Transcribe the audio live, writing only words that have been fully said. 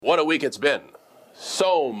What a week it's been.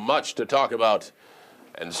 So much to talk about,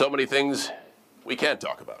 and so many things we can't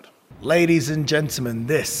talk about. Ladies and gentlemen,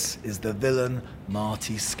 this is the villain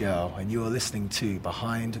Marty Scurll, and you are listening to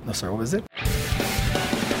what was it?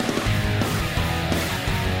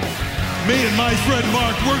 Me and my friend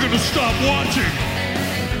Mark, we're going to stop watching.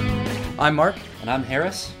 I'm Mark. And I'm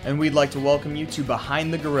Harris. And we'd like to welcome you to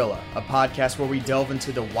Behind the Gorilla, a podcast where we delve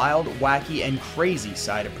into the wild, wacky, and crazy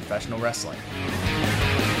side of professional wrestling.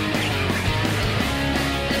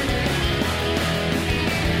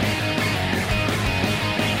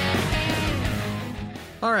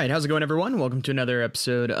 All right, how's it going, everyone? Welcome to another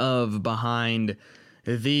episode of Behind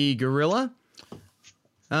the Gorilla.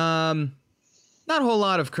 Not a whole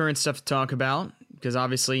lot of current stuff to talk about, because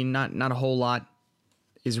obviously not a whole lot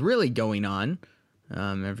is really going on.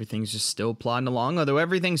 Everything's just still plodding along, although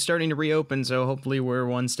everything's starting to reopen, so hopefully we're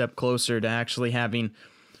one step closer to actually having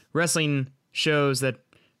wrestling shows that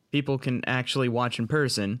people can actually watch in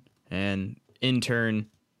person, and in turn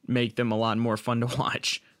make them a lot more fun to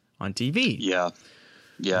watch on TV.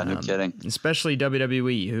 Yeah, no kidding. Especially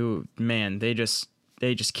WWE, who, man, they just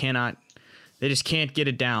can't get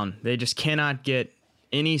it down. They just cannot get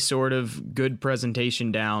any sort of good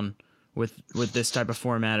presentation down with this type of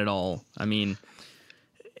format at all. I mean,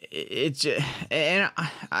 and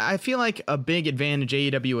I feel like a big advantage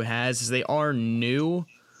AEW has is they are new,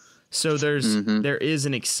 so there is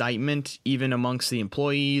an excitement even amongst the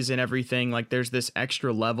employees and everything. Like, there's this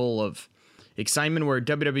extra level of excitement where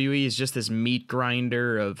WWE is just this meat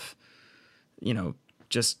grinder of,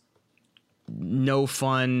 just no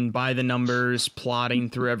fun, by the numbers, plotting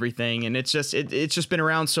through everything, and it's just been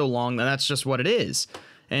around so long that that's just what it is.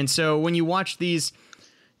 And so when you watch these,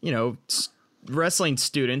 wrestling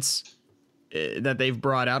students that they've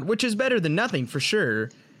brought out, which is better than nothing for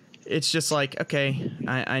sure, it's just like, okay,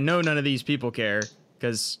 I know none of these people care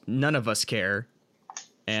because none of us care.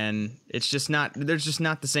 And it's just not, there's just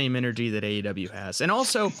not the same energy that AEW has. And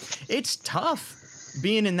also, it's tough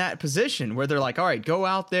being in that position where they're like, all right, go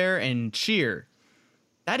out there and cheer.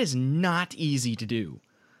 That is not easy to do.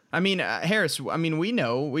 I mean, Harris, we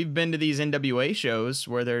know, we've been to these NWA shows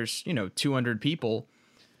where there's, 200 people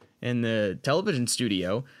in the television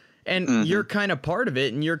studio, and you're kind of part of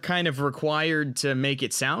it, and you're kind of required to make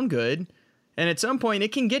it sound good. And at some point,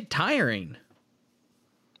 it can get tiring.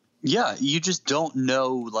 Yeah, you just don't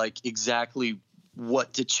know, exactly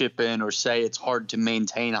what to chip in or say. It's hard to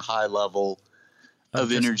maintain a high level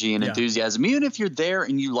of energy and enthusiasm. Even if you're there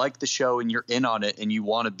and you like the show and you're in on it and you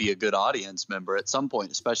want to be a good audience member at some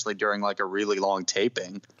point, especially during, a really long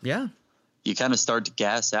taping. Yeah. You kind of start to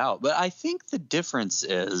gas out. But I think the difference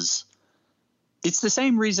is it's the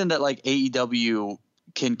same reason that, AEW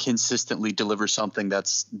can consistently deliver something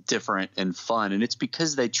that's different and fun, and it's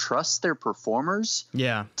because they trust their performers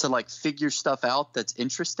to figure stuff out that's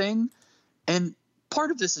interesting. And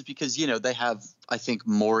part of this is because they have, I think,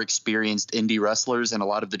 more experienced indie wrestlers, and a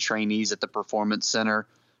lot of the trainees at the Performance Center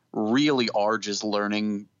really are just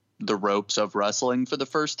learning the ropes of wrestling for the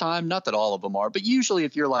first time. Not that all of them are, but usually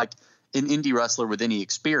if you're an indie wrestler with any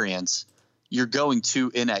experience, you're going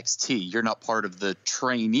to NXT. You're not part of the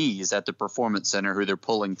trainees at the Performance Center who they're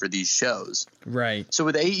pulling for these shows. Right. So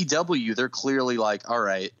with AEW, they're clearly all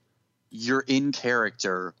right, you're in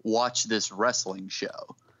character. Watch this wrestling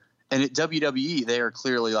show. And at WWE, they are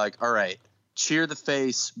clearly all right, cheer the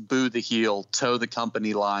face, boo the heel, toe the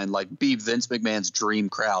company line, be Vince McMahon's dream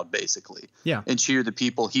crowd, basically. Yeah. And cheer the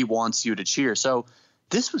people he wants you to cheer. So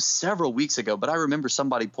this was several weeks ago, but I remember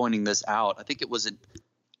somebody pointing this out. I think it was an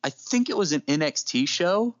NXT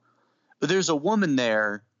show, but there's a woman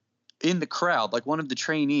there in the crowd, one of the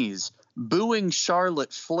trainees, booing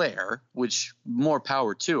Charlotte Flair, which more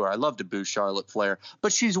power to her. I love to boo Charlotte Flair,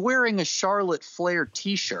 but she's wearing a Charlotte Flair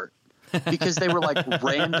t-shirt because they were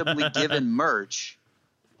randomly given merch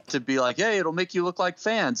to be hey, it'll make you look like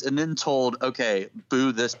fans, and then told, okay,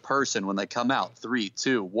 boo this person when they come out. 3,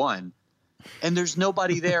 2, 1. And there's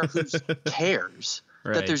nobody there who cares.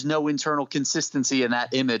 Right. That there's no internal consistency in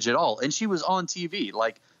that image at all. And she was on TV.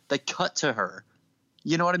 They cut to her.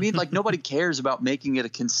 You know what I mean? Nobody cares about making it a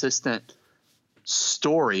consistent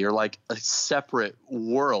story or a separate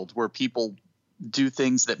world where people do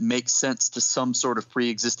things that make sense to some sort of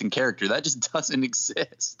pre-existing character. That just doesn't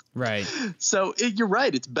exist. Right. So you're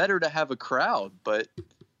right. It's better to have a crowd, but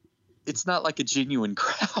it's not like a genuine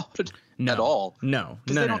crowd No. at all. No.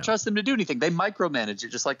 Because they don't trust them to do anything. They micromanage it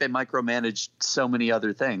just like they micromanage so many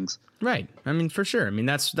other things. Right. I mean, for sure. I mean,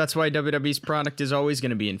 that's why WWE's product is always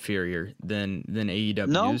going to be inferior than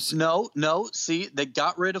AEW's. No. See, they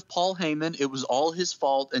got rid of Paul Heyman. It was all his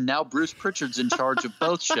fault, and now Bruce Pritchard's in charge of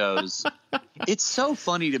both shows. It's so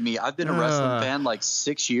funny to me. I've been a wrestling fan like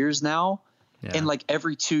 6 years now, and like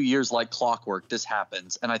every 2 years, like clockwork, this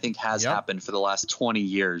happens, and I think has happened for the last 20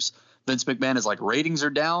 years. Vince McMahon is like, ratings are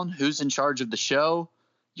down. Who's in charge of the show?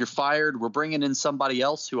 You're fired. We're bringing in somebody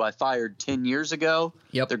else who I fired 10 years ago.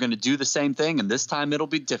 Yep. They're going to do the same thing, and this time it'll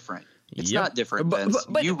be different. It's not different, Vince.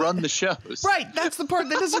 But you run the shows. Right. That's the part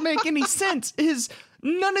that doesn't make any sense, is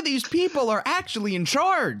none of these people are actually in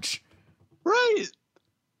charge. Right.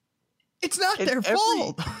 It's not their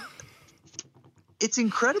fault. It's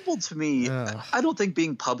incredible to me. I don't think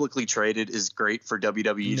being publicly traded is great for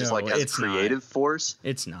WWE, just like as a creative force.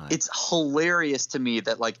 It's not. It's hilarious to me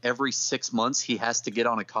that like every 6 months he has to get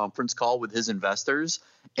on a conference call with his investors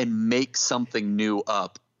and make something new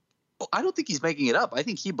up. I don't think he's making it up. I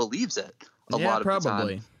think he believes it a lot of the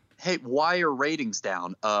time. Hey, why are ratings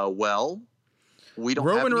down? Well, we don't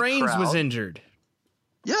have Roman any Reigns crowd. was injured.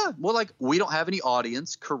 Yeah, well, like we don't have any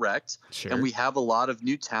audience, correct? Sure. And we have a lot of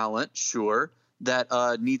new talent, sure, that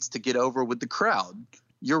needs to get over with the crowd.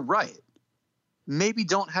 You're right. Maybe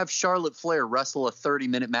don't have Charlotte Flair wrestle a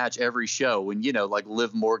 30-minute match every show when, you know, like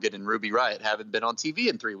Liv Morgan and Ruby Riott haven't been on TV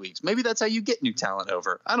in 3 weeks. Maybe that's how you get new talent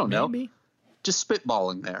over. I don't know. Just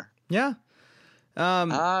spitballing there. Yeah. I don't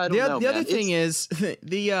know, the other man. thing is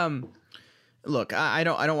the look, I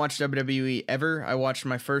don't watch WWE ever. I watched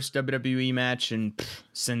my first WWE match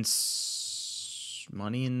since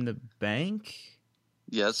Money in the Bank.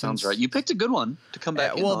 Yeah, that sounds right. You picked a good one to come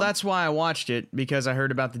back. Well, that's why I watched it, because I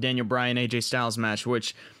heard about the Daniel Bryan AJ Styles match,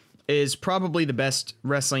 which is probably the best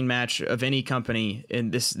wrestling match of any company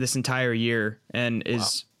in this entire year, and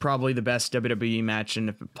is probably the best WWE match in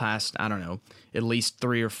the past, I don't know, at least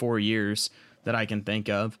 3 or 4 years that I can think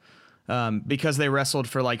of, because they wrestled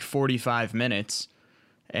for like 45 minutes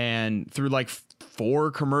and through like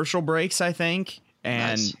 4 commercial breaks, I think,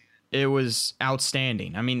 and it was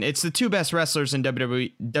outstanding. I mean, it's the 2 best wrestlers in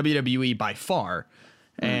WWE by far,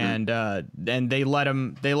 and they let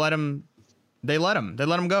him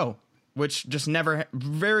go, which just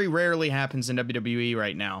very rarely happens in WWE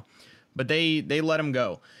right now. But they let him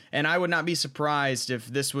go, and I would not be surprised if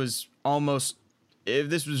this was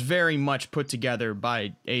very much put together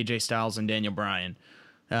by AJ Styles and Daniel Bryan,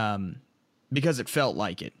 because it felt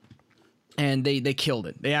like it. And they killed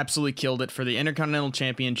it. They absolutely killed it for the Intercontinental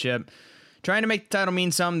Championship. Trying to make the title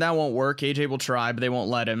mean something, that won't work. AJ will try, but they won't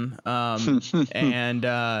let him. And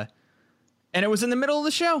it was in the middle of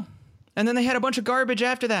the show. And then they had a bunch of garbage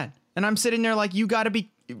after that. And I'm sitting there like, you got to be...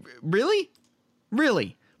 Really?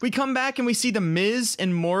 Really? We come back and we see The Miz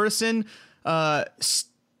and Morrison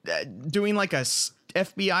doing like a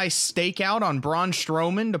FBI stakeout on Braun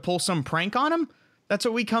Strowman to pull some prank on him? That's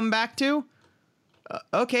what we come back to?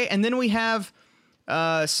 Okay, and then we have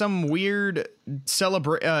some weird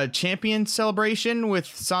champion celebration with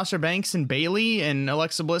Sasha Banks and Bayley and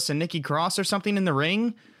Alexa Bliss and Nikki Cross or something in the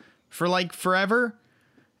ring for like forever.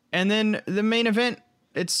 And then the main event,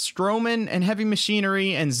 it's Strowman and Heavy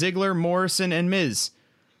Machinery and Ziggler, Morrison, and Miz.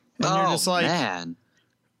 And you're just like, man.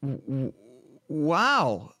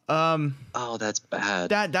 Wow. Oh, that's bad.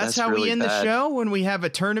 That's how really we end bad. the show, when we have a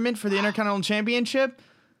tournament for the Intercontinental Championship?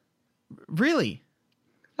 Really?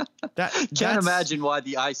 Can't imagine why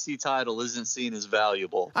the IC title isn't seen as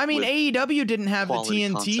valuable. I mean, AEW didn't have the quality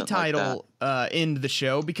TNT content title end the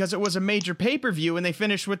show because it was a major pay-per-view and they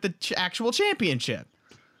finished with the actual championship.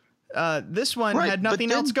 This one had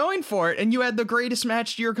nothing else going for it, and you had the greatest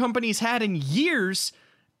match your company's had in years,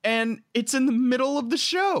 and it's in the middle of the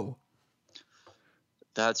show.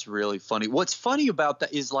 That's really funny. What's funny about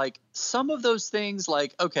that is, like, some of those things,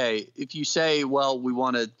 like, okay, if you say, well, we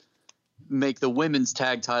want to make the women's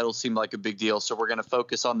tag title seem like a big deal, so we're going to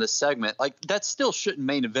focus on this segment, like, that still shouldn't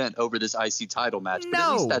main event over this IC title match, but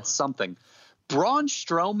at least that's something. Braun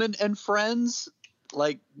Strowman and friends,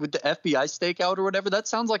 like, with the FBI stakeout or whatever, that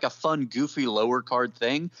sounds like a fun, goofy lower card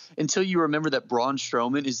thing until you remember that Braun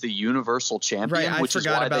Strowman is the Universal Champion. Right, I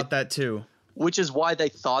forgot about that too. Which is why they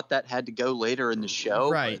thought that had to go later in the show.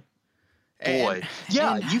 Right. Boy.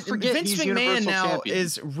 You forget Vince he's McMahon Universal now Champion.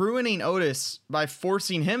 is ruining Otis by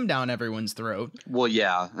forcing him down everyone's throat. Well,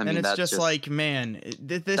 yeah. I mean, and it's that's just like, man,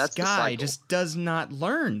 this guy just does not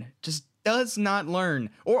learn. Just does not learn.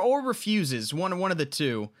 Or refuses. One of the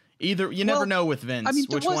two. Either you never know with Vince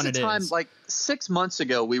which one it is. Like 6 months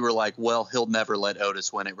ago, we were like, well, he'll never let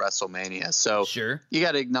Otis win at WrestleMania. So Sure. you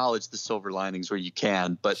got to acknowledge the silver linings where you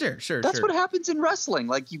can. But Sure. that's what happens in wrestling.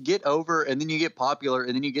 Like you get over and then you get popular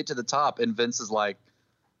and then you get to the top and Vince is like,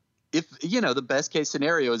 if, the best case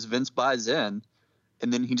scenario is Vince buys in.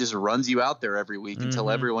 And then he just runs you out there every week until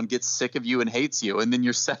everyone gets sick of you and hates you. And then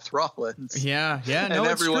you're Seth Rollins. Yeah. And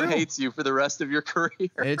everyone hates you for the rest of your career.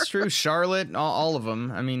 It's true. Charlotte, all of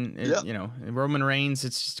them. I mean, Roman Reigns,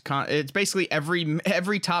 it's basically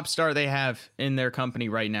every top star they have in their company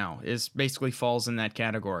right now is basically falls in that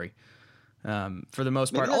category for the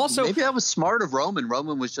most part. Maybe that was smart of Roman.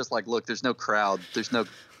 Roman was just like, look, there's no crowd. There's no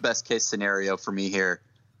best case scenario for me here.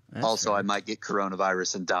 That's fair. I might get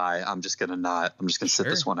coronavirus and die. I'm just going to sit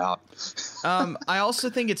this one out. I also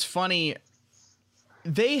think it's funny.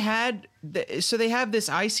 They have this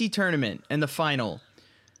IC tournament and the final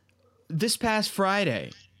this past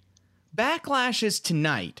Friday. Backlash is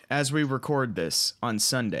tonight as we record this on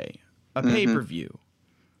Sunday, a pay-per-view.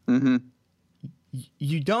 Mm-hmm.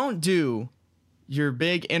 You don't do your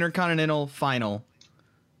big Intercontinental final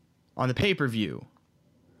on the pay-per-view.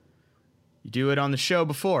 You do it on the show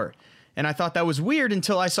before. And I thought that was weird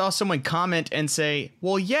until I saw someone comment and say,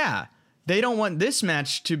 well, yeah, they don't want this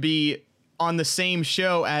match to be on the same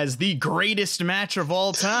show as the greatest match of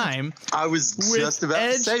all time. I was just about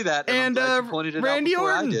to say that. And pointed it Randy out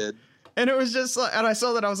before Orton. I did. And it was just like, and I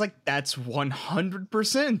saw that, I was like, that's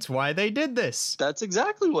 100% why they did this. That's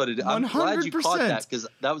exactly what it is. I'm glad you caught that because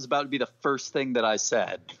that was about to be the first thing that I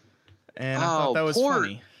said. And I thought that was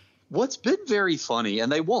funny. What's been very funny, and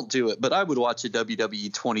they won't do it, but I would watch a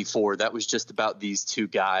WWE 24 that was just about these two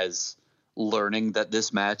guys learning that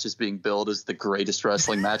this match is being billed as the greatest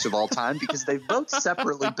wrestling match of all time because they've both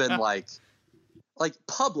separately been like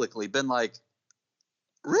publicly been like,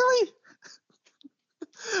 really?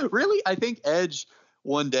 Really? I think Edge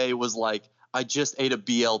one day was like, I just ate a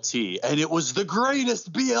BLT and it was the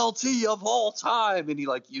greatest BLT of all time. And he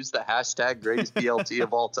used the hashtag greatest BLT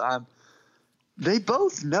of all time. They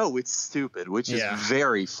both know it's stupid, which is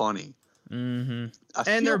very funny. Mm-hmm.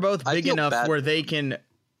 And they're both big enough where they can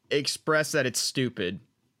express that it's stupid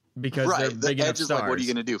because they're big enough stars. Like, what are you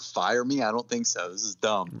going to do? Fire me? I don't think so. This is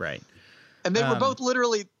dumb. Right. And they were both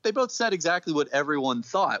they both said exactly what everyone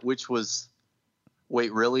thought, which was,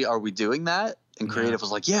 wait, really? Are we doing that? And Creative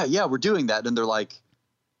was like, yeah, we're doing that. And they're like,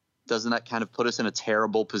 doesn't that kind of put us in a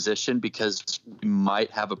terrible position because we might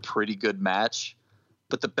have a pretty good match?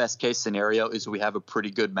 But the best case scenario is we have a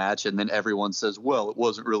pretty good match, and then everyone says, well, it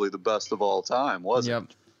wasn't really the best of all time, was it?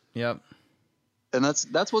 Yep. And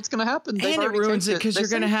that's what's going to happen. And it ruins it because you're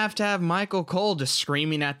going to have Michael Cole just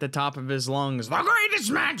screaming at the top of his lungs, the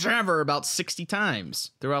greatest match ever, about 60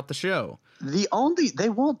 times throughout the show. They won't do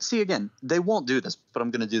this, but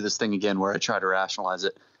I'm going to do this thing again where I try to rationalize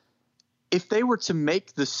it. If they were to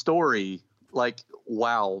make the story like,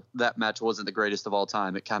 wow, that match wasn't the greatest of all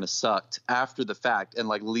time, it kind of sucked after the fact, and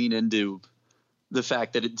lean into the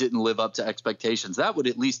fact that it didn't live up to expectations, that would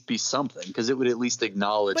at least be something because it would at least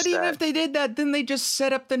acknowledge that. But even if they did that, then they just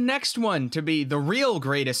set up the next one to be the real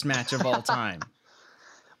greatest match of all time.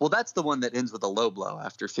 Well, that's the one that ends with a low blow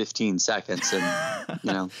after 15 seconds. And,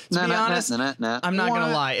 to be honest, I'm not going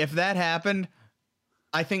to lie. If that happened,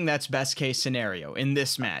 I think that's best case scenario in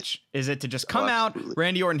this match. Is it to just come out,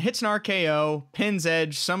 Randy Orton hits an RKO, pins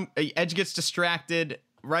Edge, Edge gets distracted,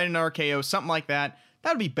 right in an RKO, something like that.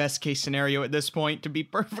 That would be best case scenario at this point, to be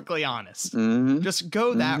perfectly honest. Mm-hmm. Just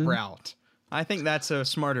go that route. I think that's a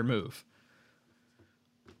smarter move.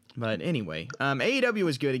 But anyway, AEW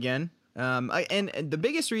is good again. And the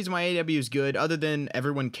biggest reason why AEW is good, other than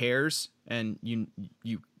everyone cares and you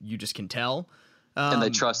just can tell, and they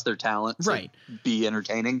trust their talent to be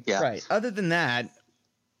entertaining. Yeah. Right. Other than that,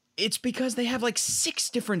 it's because they have 6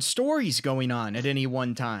 different stories going on at any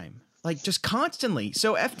one time. Just constantly.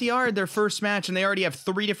 So FTR had their first match and they already have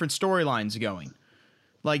 3 different storylines going.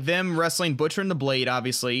 Them wrestling Butcher and the Blade,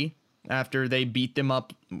 obviously, after they beat them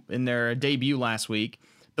up in their debut last week.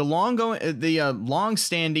 The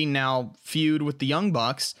long-standing now feud with the Young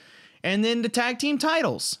Bucks, and then the tag team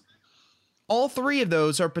titles. All 3 of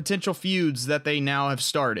those are potential feuds that they now have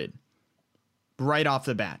started right off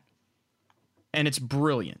the bat. And it's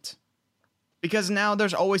brilliant. Because now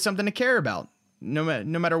there's always something to care about, no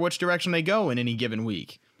matter which direction they go in any given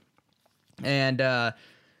week. And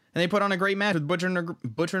they put on a great match with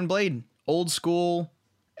Butcher and Blade. Old school.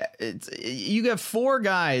 You have 4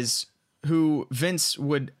 guys who Vince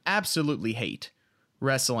would absolutely hate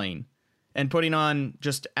wrestling and putting on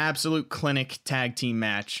just absolute clinic tag team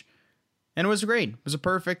match. And it was great. It was a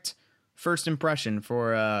perfect first impression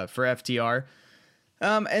for FTR.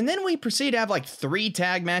 And then we proceeded to have like 3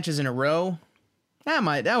 tag matches in a row.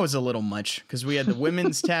 That was a little much because we had the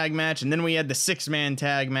women's tag match and then we had the 6-man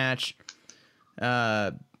tag match.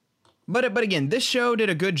 But again, this show did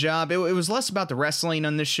a good job. It was less about the wrestling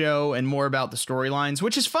on this show and more about the storylines,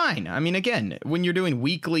 which is fine. I mean, again, when you're doing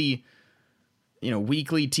weekly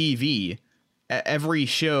TV, every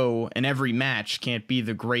show and every match can't be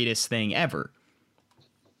the greatest thing ever.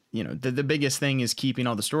 You know, the biggest thing is keeping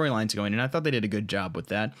all the storylines going, and I thought they did a good job with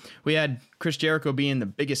that. We had Chris Jericho being the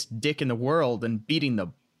biggest dick in the world and beating the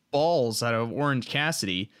balls out of Orange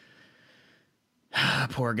Cassidy.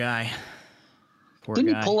 Poor guy.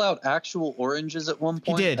 Didn't he pull out actual oranges at one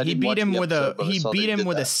point? He did. He beat him with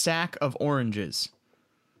a sack of oranges.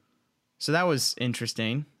 So that was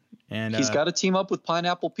interesting. And he's got to team up with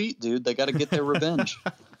Pineapple Pete, dude. They got to get their revenge.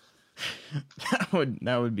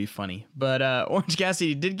 That would be funny. But Orange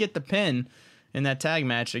Cassidy did get the pin in that tag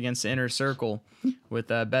match against the Inner Circle with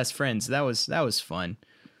Best Friends. That was fun.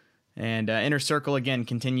 And Inner Circle again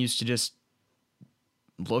continues to just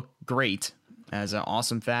look great as an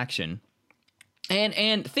awesome faction.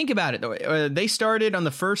 And think about it though. They started on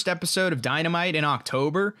the first episode of Dynamite in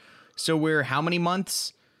October. So we're how many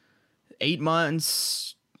months? 8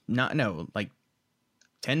 months? Like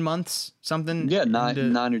 10 months, something. Yeah,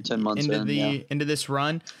 9 or 10 months into this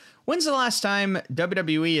run. When's the last time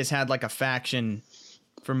WWE has had like a faction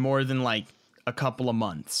for more than like a couple of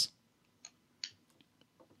months?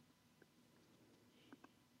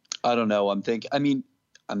 I don't know. I'm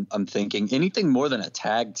thinking anything more than a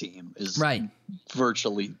tag team is right.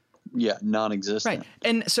 Virtually, non-existent. Right,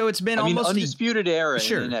 and so it's been almost Undisputed Era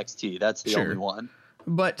in NXT. That's the only one.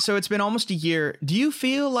 But so it's been almost a year. Do you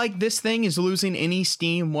feel like this thing is losing any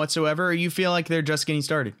steam whatsoever, or you feel like they're just getting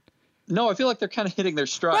started? No, I feel like they're kind of hitting their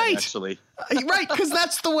stride, actually. Right, because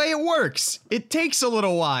that's the way it works. It takes a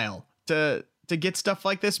little while to get stuff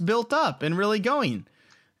like this built up and really going.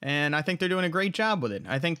 And I think they're doing a great job with it.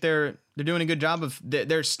 I think they're doing a good job of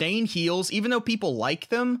they're staying heels, even though people like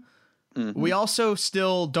them. Mm-hmm. We also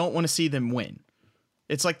still don't want to see them win.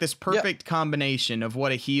 It's like this perfect combination of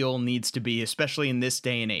what a heel needs to be, especially in this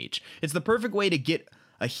day and age. It's the perfect way to get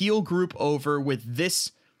a heel group over with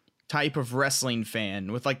this type of wrestling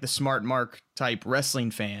fan, with like the Smart Mark type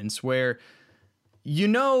wrestling fans, where you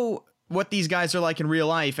know what these guys are like in real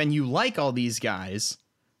life, and you like all these guys,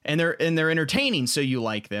 and they're entertaining, so you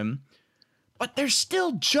like them, but they're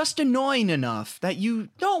still just annoying enough that you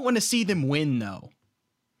don't want to see them win, though.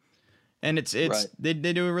 And it's right. They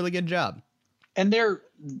do a really good job. And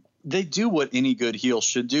they do what any good heel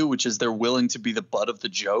should do, which is they're willing to be the butt of the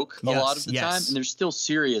joke a lot of the time, and they're still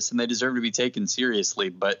serious, and they deserve to be taken seriously.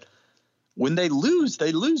 But when they lose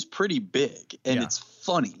pretty big, and it's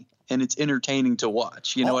funny and it's entertaining to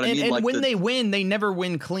watch. You know what I mean? And like when they win, they never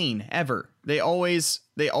win clean ever. They always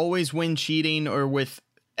win cheating or with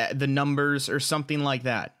the numbers or something like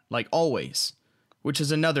that. Like always, which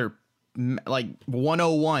is another like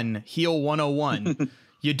 101 heel 101.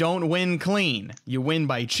 You don't win clean. You win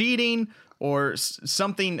by cheating or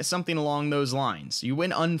something along those lines. You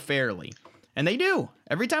win unfairly. And they do.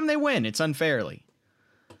 Every time they win, it's unfairly.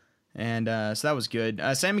 And so that was good.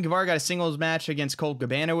 Sammy Guevara got a singles match against Colt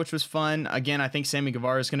Cabana, which was fun. Again, I think Sammy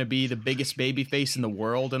Guevara is going to be the biggest babyface in the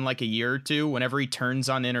world in like a year or two whenever he turns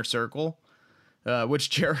on Inner Circle, which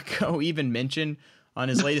Jericho even mentioned on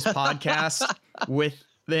his latest podcast with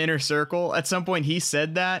the Inner Circle. At some point, he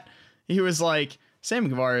said that. He was like, Sammy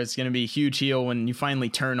Guevara is going to be a huge heel when you finally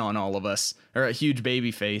turn on all of us, or a huge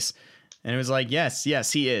baby face. And it was like, yes,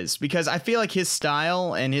 he is. Because I feel like his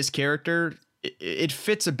style and his character, it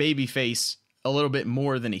fits a baby face a little bit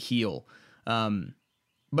more than a heel.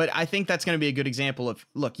 But I think that's going to be a good example of,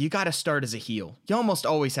 look, you got to start as a heel. You almost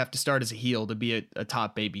always have to start as a heel to be a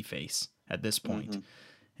top baby face at this point.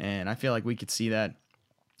 Mm-hmm. And I feel like we could see that.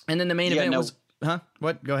 And then the main event was... Huh?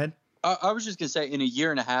 What? Go ahead. I was just going to say, in a year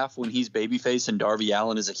and a half, when he's babyface and Darby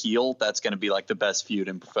Allin is a heel, that's going to be like the best feud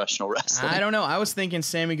in professional wrestling. I don't know. I was thinking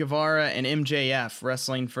Sammy Guevara and MJF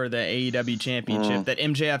wrestling for the AEW championship that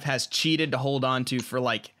MJF has cheated to hold on to for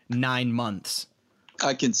like 9 months.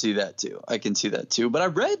 I can see that too. But I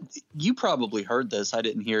read, you probably heard this. I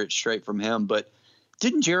didn't hear it straight from him, but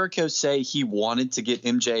didn't Jericho say he wanted to get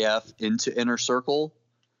MJF into Inner Circle?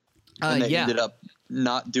 And they ended up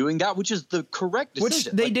not doing that, which is the correct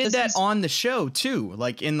decision. Which they did that on the show too,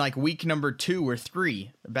 like in like week number 2 or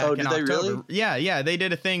 3 back in October. Really? Yeah. They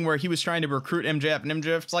did a thing where he was trying to recruit MJF, and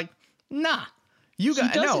MJF's like, nah, you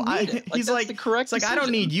guys, no. He's like, the correct it's like, decision. I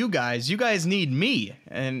don't need you guys. You guys need me.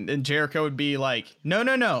 And Jericho would be like,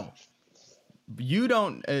 no. You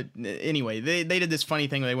don't. Anyway, they did this funny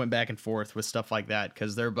thing where they went back and forth with stuff like that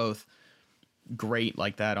because they're both great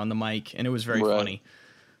like that on the mic, and it was very funny.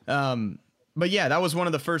 But yeah, that was one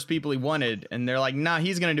of the first people he wanted, and they're like, nah,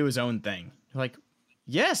 he's going to do his own thing. Like,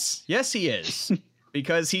 yes, he is,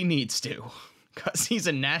 because he needs to, because he's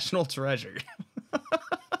a national treasure.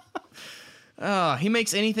 He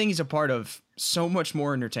makes anything he's a part of so much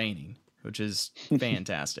more entertaining, which is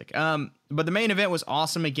fantastic. But the main event was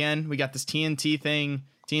awesome again. We got this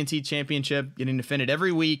TNT Championship, getting defended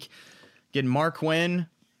every week, getting Mark Quinn,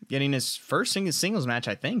 getting his first singles match,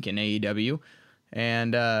 I think, in AEW,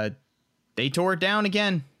 and they tore it down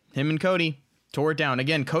again. Him and Cody tore it down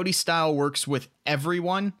again. Cody's style works with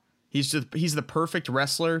everyone. He's the perfect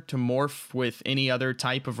wrestler to morph with any other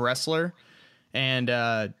type of wrestler, and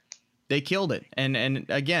they killed it. And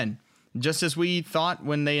again, just as we thought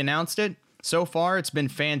when they announced it, so far it's been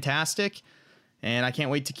fantastic, and I can't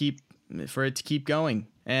wait for it to keep going.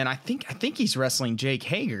 And I think he's wrestling Jake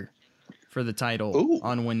Hager for the title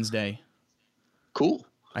on Wednesday. Cool.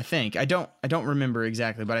 I think. I don't remember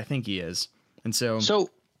exactly, but I think he is. And so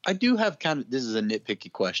I do have this is a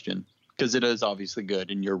nitpicky question, because it is obviously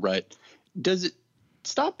good, and you're right. Does it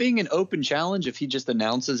stop being an open challenge if he just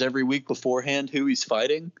announces every week beforehand who he's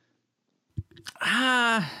fighting?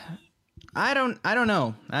 I don't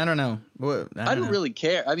know. I don't really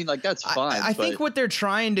care. I mean, like, that's fine. I think what they're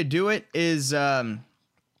trying to do it is no,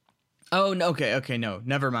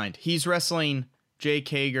 never mind. He's wrestling Jake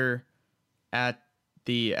Hager at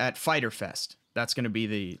Fyter Fest. That's going to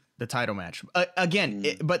be the title match. Again,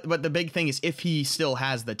 but the big thing is if he still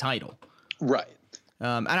has the title. Right.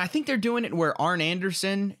 And I think they're doing it where Arn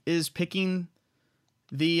Anderson is picking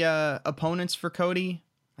the opponents for Cody.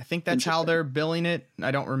 I think that's how they're billing it. I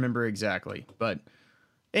don't remember exactly, but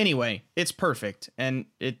anyway, it's perfect, and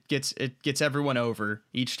it gets everyone over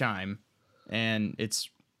each time, and it's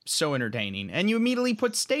so entertaining. And you immediately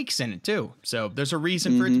put stakes in it too, so there's a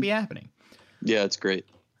reason for it to be happening. Yeah, it's great.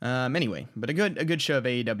 Anyway, but a good show of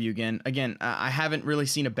AEW again. Again, I haven't really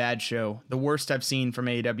seen a bad show. The worst I've seen from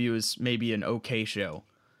AEW is maybe an okay show.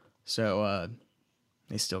 So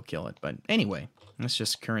they still kill it. But anyway, that's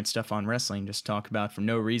just current stuff on wrestling. Just talk about for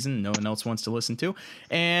no reason no one else wants to listen to.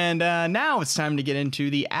 And now it's time to get into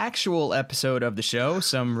the actual episode of the show.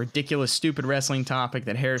 Some ridiculous, stupid wrestling topic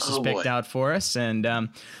that Harris has picked out for us. And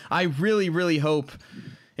I really, really hope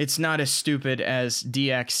it's not as stupid as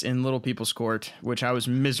DX in Little People's Court, which I was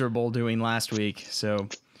miserable doing last week. So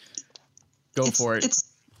go for it.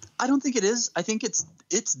 I don't think it is. I think it's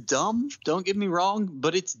dumb. Don't get me wrong,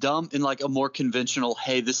 but it's dumb in like a more conventional,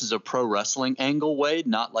 hey, this is a pro wrestling angle way,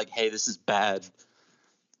 not like, hey, this is bad,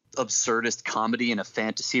 absurdist comedy in a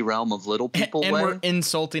fantasy realm of little people and way. We're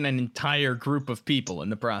insulting an entire group of people in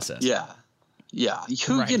the process. Yeah.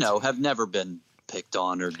 Who, have never been picked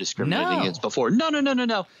on or discriminated against before.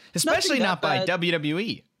 No. Especially not by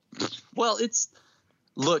WWE. Well, it's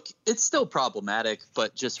still problematic,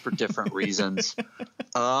 but just for different reasons.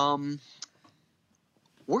 We're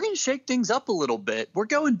going to shake things up a little bit. We're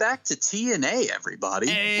going back to TNA, everybody.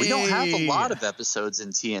 Hey. We don't have a lot of episodes in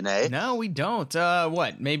TNA. No, we don't.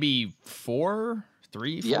 What? Maybe 4?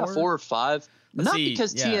 3, 4? Yeah, 4 or 5.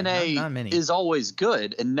 Because TNA not is always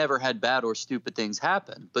good and never had bad or stupid things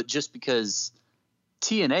happen, but just because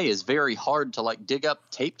TNA is very hard to like dig up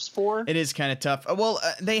tapes for. It is kind of tough. Well,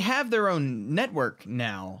 they have their own network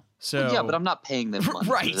now, so yeah, but I'm not paying them money.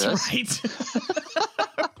 Right. Right.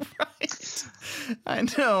 I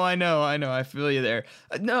know. I feel you there.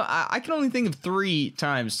 No, I can only think of 3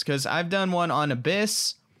 times because I've done one on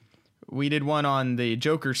Abyss. We did one on the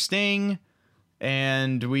Joker Sting,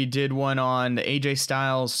 and we did one on the AJ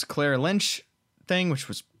Styles Clara Lynch thing, which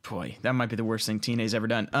was, boy, that might be the worst thing TNA's ever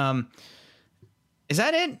done. Is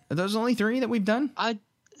that it? Are those only 3 that we've done? I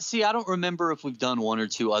don't remember if we've done 1 or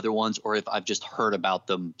 2 other ones, or if I've just heard about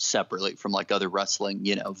them separately from like other wrestling,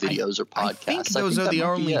 videos or podcasts. I think those are the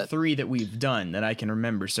only 3 that we've done that I can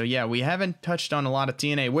remember. So yeah, we haven't touched on a lot of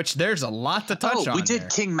TNA, which there's a lot to touch on. We did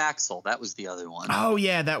King Maxwell. That was the other one. Oh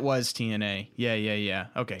yeah, that was TNA. Yeah.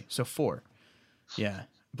 Okay, so 4. Yeah,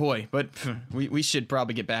 boy, but we should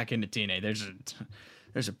probably get back into TNA.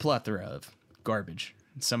 There's a plethora of garbage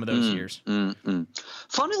in some of those years.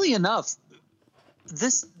 Funnily enough,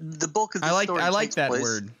 the bulk of this story I like takes that place,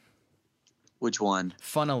 word. Which one?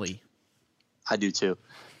 Funnily. I do too.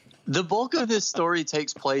 The bulk of this story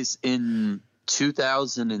takes place in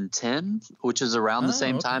 2010, which is around the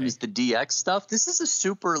same time as the DX stuff. This is a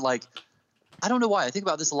super I don't know why I think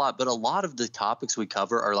about this a lot, but a lot of the topics we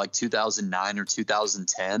cover are like 2009 or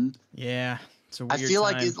 2010. Yeah, it's a weird I feel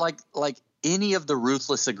time. like it's like any of the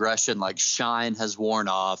ruthless aggression, like shine has worn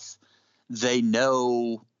off. They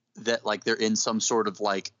know that like they're in some sort of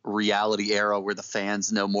like reality era where the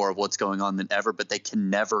fans know more of what's going on than ever, but they can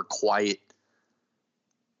never quite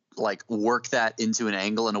like work that into an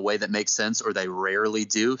angle in a way that makes sense, or they rarely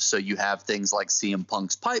do. So you have things like CM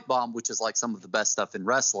Punk's pipe bomb, which is like some of the best stuff in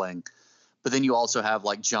wrestling. But then you also have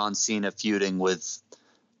like John Cena feuding with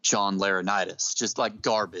John Laurinaitis, just like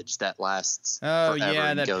garbage that lasts. Oh forever yeah,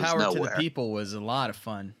 and that goes Power nowhere. to the People was a lot of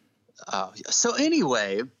fun. So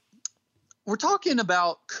anyway, we're talking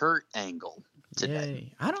about Kurt Angle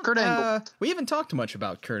today. Yay. Kurt Angle. We haven't talked much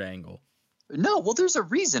about Kurt Angle. No, well, there's a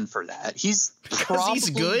reason for that. He's Because he's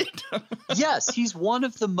good. Yes, he's one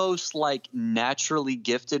of the most like naturally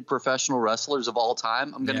gifted professional wrestlers of all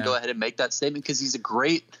time. I'm going to Yeah. go ahead and make that statement because he's a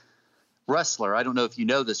great wrestler. I don't know if you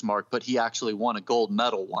know this, Mark, but he actually won a gold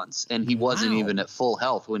medal once, and he wasn't Wow. even at full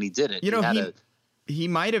health when he did it. You know, had he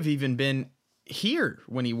might have even been here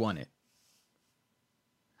when he won it.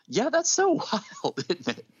 Yeah, that's so wild, isn't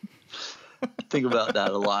it? Think about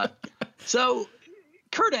that a lot. So,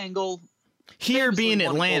 Kurt Angle. Here famously being won a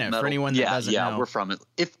gold Atlanta, for medal. anyone that doesn't know. Yeah, we're from it.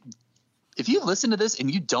 If you listen to this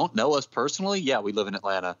and you don't know us personally, yeah, we live in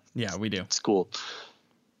Atlanta. Yeah, we do. It's cool.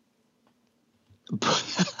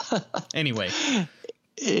 Anyway,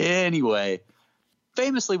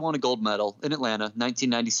 famously won a gold medal in Atlanta,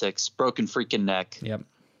 1996, broken freaking neck. yep.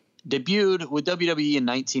 Debuted with WWE in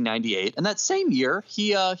 1998, and that same year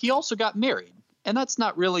he also got married. And that's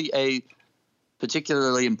not really a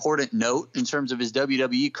particularly important note in terms of his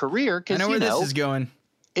WWE career I because know where this is going.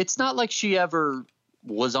 it's not like she ever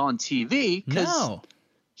was on TV. No.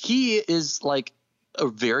 He is like a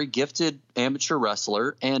very gifted amateur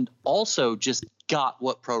wrestler and also just got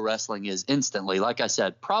what pro wrestling is instantly. Like I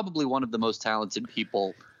said, probably one of the most talented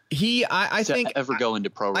people I to think ever go into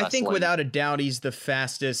pro wrestling. I think without a doubt he's the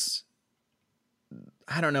fastest.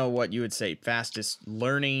 I don't know what you would say, fastest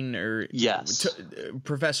learning or Yes.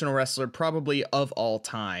 Professional wrestler probably of all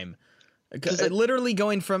time. 'Cause it- Literally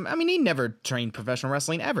going from, I mean, he never trained professional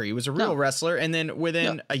wrestling ever. He was a real No. wrestler, and then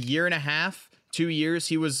within No. a year and a half, 2 years,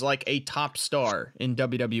 he was like a top star in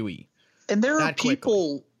WWE. And there are that quickly.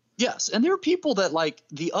 people, yes, and there are people that like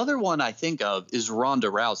the other one I think of is Ronda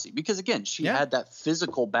Rousey because again, she Yeah. had that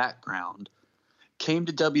physical background, came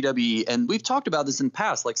to WWE, and we've talked about this in the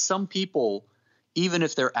past. Like some people, even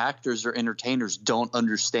if they're actors or entertainers, don't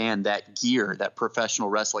understand that gear that professional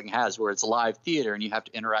wrestling has, where it's live theater and you have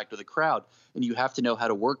to interact with a crowd and you have to know how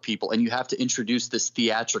to work people and you have to introduce this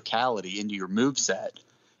theatricality into your moveset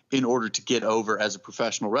in order to get over as a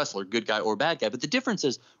professional wrestler, good guy or bad guy. But the difference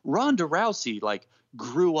is Ronda Rousey like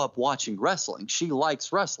grew up watching wrestling. She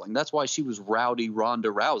likes wrestling. That's why she was Rowdy Ronda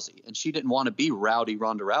Rousey. And she didn't want to be Rowdy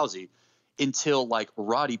Ronda Rousey until like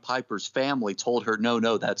Roddy Piper's family told her,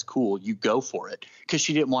 no, that's cool. You go for it. Because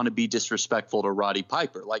she didn't want to be disrespectful to Roddy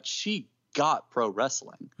Piper. Like she got pro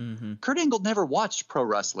wrestling. Mm-hmm. Kurt Angle never watched pro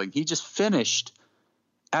wrestling. He just finished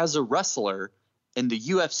as a wrestler, and the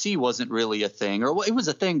UFC wasn't really a thing, or well, it was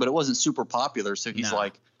a thing, but it wasn't super popular. So he's No.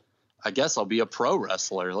 like, I guess I'll be a pro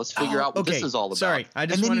wrestler. Let's figure out what this is all about. Sorry, I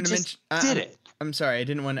just And then wanted he to just mention. did it. I'm sorry. I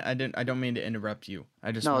don't mean to interrupt you.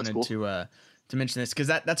 I just No, it's wanted cool. to mention this because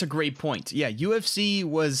that's a great point. Yeah, UFC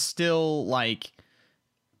was still like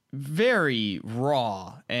very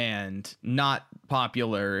raw and not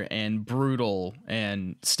popular and brutal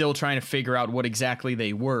and still trying to figure out what exactly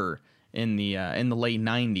they were in the late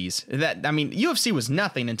 90s. UFC was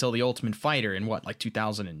nothing until The Ultimate Fighter in what, like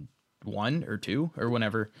 2001 or 2 or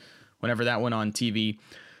whenever that went on TV.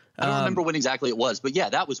 I don't remember when exactly it was, but yeah,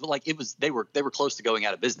 that was like it was. They were close to going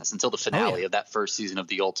out of business until the finale of that first season of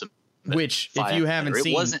The Ultimate. Which, if Fighter. you haven't it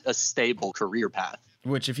seen, wasn't a stable career path.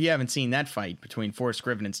 which if you haven't seen that fight between Forrest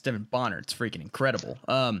Griffin and Stephen Bonner, it's freaking incredible.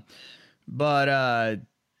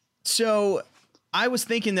 So I was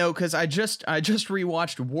thinking though, because I just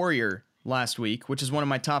rewatched Warrior last week, which is one of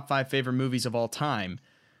my top 5 favorite movies of all time,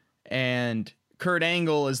 and Kurt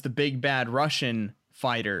Angle is the big bad Russian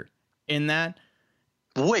fighter in that.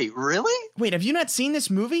 Wait, really? Wait, have you not seen this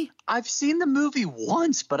movie? I've seen the movie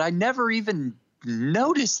once, but I never even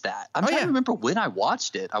noticed that. I'm trying to remember when I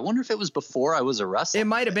watched it. I wonder if it was before I was a wrestler. It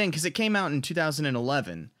might have been because it came out in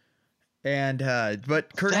 2011, and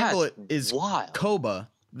but Kurt Angle is wild. Koba,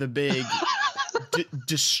 the big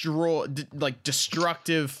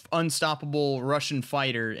destructive, unstoppable Russian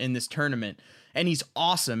fighter in this tournament, and he's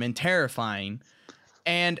awesome and terrifying.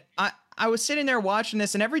 And I was sitting there watching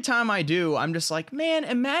this, and every time I do, I'm just like, man,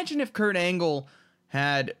 imagine if Kurt Angle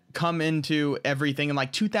had come into everything in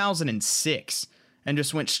like 2006 and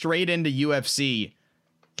just went straight into UFC.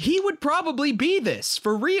 He would probably be this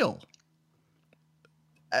for real.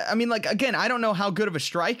 I mean, like, again, I don't know how good of a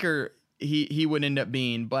striker he would end up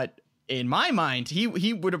being, but in my mind, he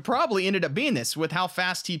would have probably ended up being this with how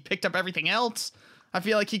fast he picked up everything else. I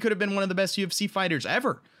feel like he could have been one of the best UFC fighters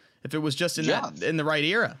ever if it was just in the right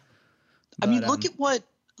era. I mean, look at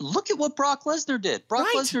what Brock Lesnar did. Brock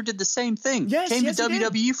Lesnar did the same thing. Came to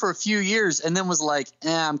WWE for a few years and then was like,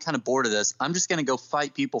 I'm kind of bored of this. I'm just going to go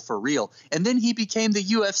fight people for real. And then he became the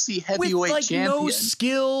UFC heavyweight champion. No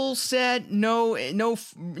skill set, no,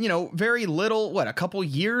 very little, a couple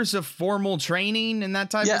years of formal training and that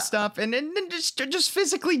type of stuff. And then just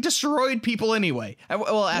physically destroyed people anyway.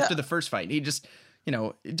 Well, after the first fight, he just...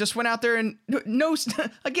 just went out there and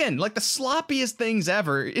again, like the sloppiest things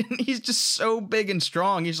ever. He's just so big and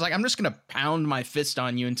strong. He's like, I'm just going to pound my fist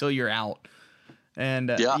on you until you're out.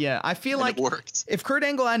 And I feel like if Kurt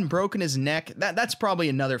Angle hadn't broken his neck, that's probably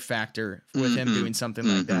another factor with him doing something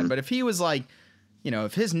like that. But if he was like,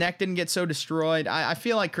 if his neck didn't get so destroyed, I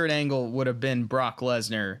feel like Kurt Angle would have been Brock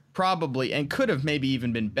Lesnar probably, and could have maybe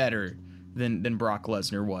even been better than Brock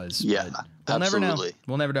Lesnar was. Yeah. We'll never know.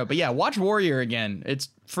 We'll never know. But yeah, watch Warrior again. It's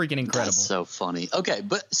freaking incredible. That's so funny. Okay,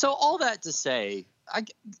 but so all that to say,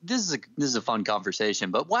 this is a fun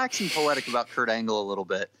conversation, but waxing poetic about Kurt Angle a little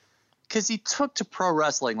bit, because he took to pro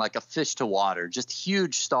wrestling like a fish to water. Just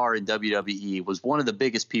huge star in WWE, was one of the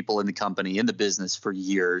biggest people in the company, in the business for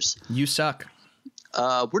years. You suck.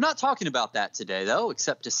 We're not talking about that today, though,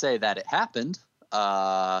 except to say that it happened,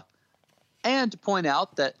 and to point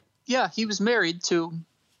out that he was married to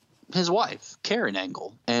his wife, Karen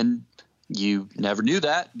Angle, and you never knew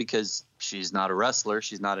that because she's not a wrestler,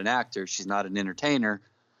 she's not an actor, she's not an entertainer.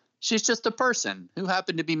 She's just a person who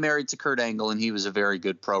happened to be married to Kurt Angle, and he was a very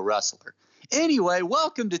good pro wrestler. Anyway,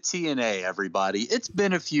 welcome to TNA, everybody. It's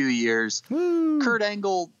been a few years. Woo. Kurt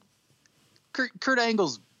Angle's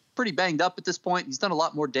pretty banged up at this point. He's done a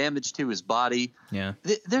lot more damage to his body. Yeah.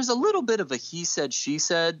 There's a little bit of a he said, she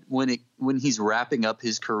said when he's wrapping up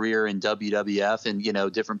his career in WWF,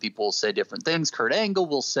 and, different people will say different things. Kurt Angle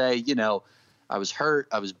will say, I was hurt,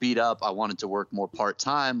 I was beat up, I wanted to work more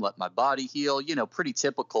part-time, let my body heal, pretty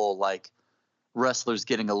typical, like wrestlers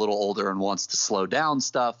getting a little older and wants to slow down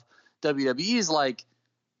stuff. WWE is like,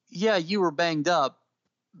 yeah, you were banged up,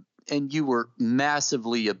 and you were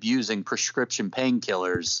massively abusing prescription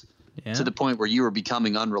painkillers to the point where you were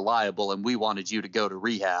becoming unreliable, and we wanted you to go to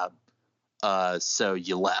rehab. So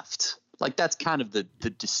you left. Like, that's kind of the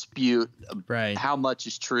dispute. Right. How much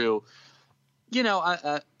is true?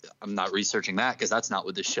 I'm not researching that because that's not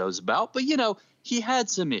what this show's about. But, he had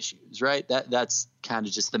some issues, right? That's kind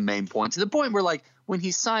of just the main point. To the point where, like, when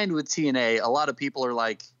he signed with TNA, a lot of people are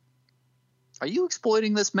like, are you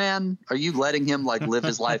exploiting this man? Are you letting him like live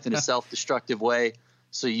his life in a self-destructive way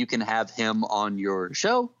so you can have him on your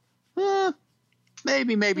show?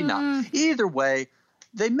 Maybe not. Either way,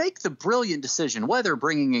 they make the brilliant decision, whether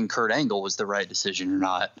bringing in Kurt Angle was the right decision or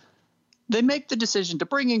not. They make the decision to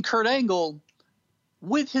bring in Kurt Angle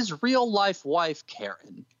with his real life wife,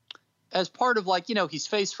 Karen, as part of he's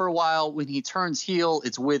faced for a while. When he turns heel,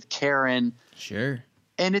 it's with Karen. Sure.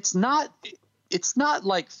 And it's not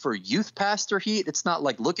like for youth pastor heat. It's not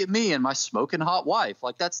like, look at me and my smoking hot wife.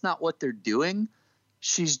 Like, that's not what they're doing.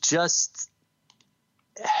 She's just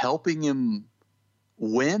helping him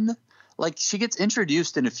win. Like, she gets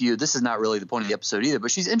introduced in a feud. This is not really the point of the episode either,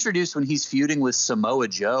 but she's introduced when he's feuding with Samoa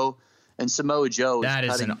Joe, and Samoa Joe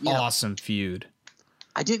is an awesome feud.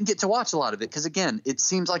 I didn't get to watch a lot of it because, again, it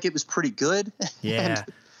seems like it was pretty good. Yeah.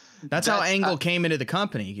 That's how Angle came into the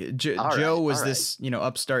company. Joe was this,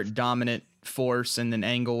 upstart dominant force, and then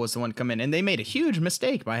Angle was the one to come in, and they made a huge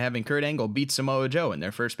mistake by having Kurt Angle beat Samoa Joe in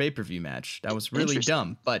their first pay-per-view match. That was really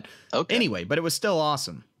dumb, but anyway, but it was still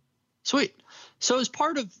awesome. Sweet. So as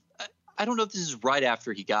part of, I don't know if this is right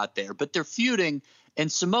after he got there, but they're feuding,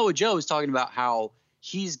 and Samoa Joe is talking about how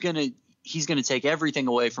he's gonna take everything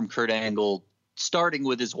away from Kurt Angle, starting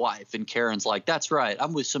with his wife. And Karen's like, that's right,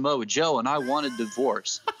 I'm with Samoa Joe and I want a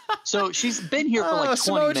divorce. So she's been here for like 20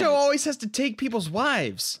 Samoa minutes. Joe always has to take people's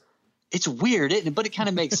wives. It's weird, isn't it? But it kind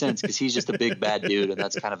of makes sense because he's just a big bad dude, and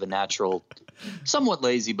that's kind of a natural, somewhat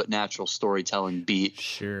lazy but natural storytelling beat.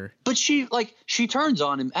 Sure. But she turns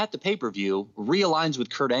on him at the pay-per-view, realigns with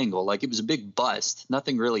Kurt Angle. Like, it was a big bust.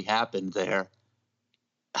 Nothing really happened there.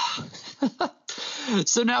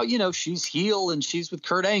 So now, she's heel and she's with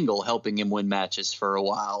Kurt Angle, helping him win matches for a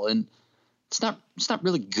while. And it's not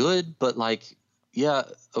really good, but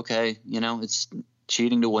okay, it's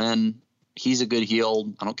cheating to win. He's a good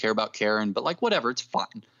heel. I don't care about Karen, but whatever, it's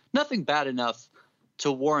fine. Nothing bad enough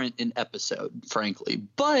to warrant an episode, frankly.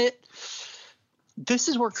 But this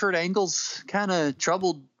is where Kurt Angle's kind of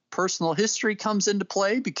troubled personal history comes into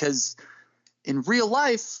play, because in real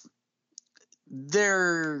life,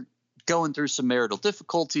 they're going through some marital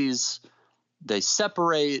difficulties. They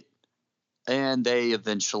separate, and they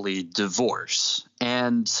eventually divorce.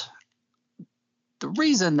 And the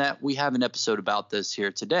reason that we have an episode about this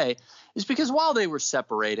here today is because while they were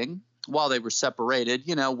separated,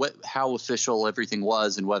 you know, how official everything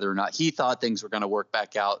was and whether or not he thought things were going to work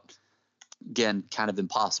back out, again, kind of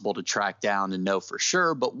impossible to track down and know for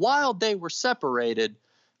sure. But while they were separated,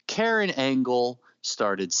 Karen Angle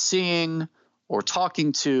started seeing or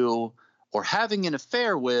talking to or having an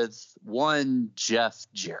affair with one Jeff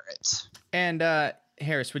Jarrett. And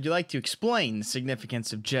Harris, would you like to explain the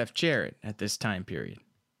significance of Jeff Jarrett at this time period?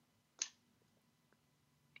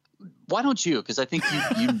 Why don't you? Because I think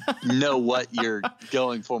you know what you're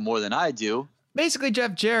going for more than I do. Basically,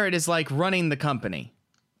 Jeff Jarrett is like running the company.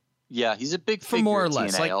 Yeah, he's a big for figure more or at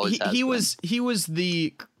less. TNA, Like he was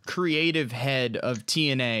the creative head of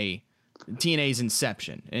TNA's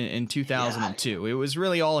inception in 2002. Yeah. It was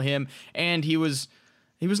really all him, and he was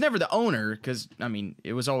never the owner because I mean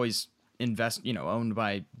it was always owned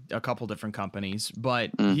by a couple different companies,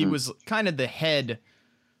 but he was kind of the head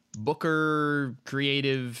booker,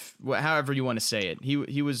 creative, however you want to say it.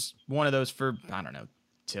 He was one of those for I don't know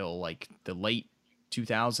till like the late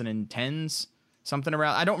 2010s. Something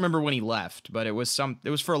around, I don't remember when he left, but it was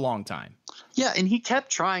for a long time. Yeah, and he kept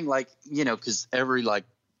trying, like, you know, because every like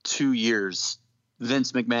 2 years,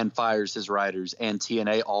 Vince McMahon fires his writers and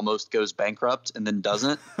TNA almost goes bankrupt and then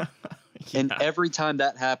doesn't. Yeah. And every time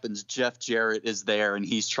that happens, Jeff Jarrett is there and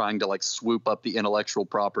he's trying to like swoop up the intellectual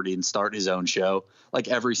property and start his own show, like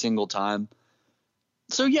every single time.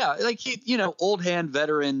 So yeah, like he, you know, old hand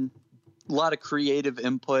veteran, a lot of creative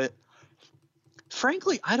input.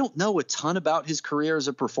 Frankly, I don't know a ton about his career as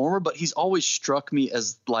a performer, but he's always struck me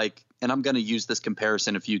as like, and I'm going to use this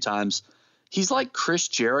comparison a few times. He's like Chris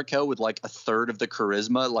Jericho with like a third of the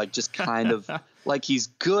charisma, like just kind of like he's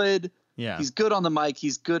good. Yeah. He's good on the mic.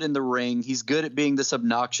 He's good in the ring. He's good at being this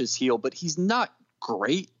obnoxious heel, but he's not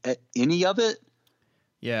great at any of it.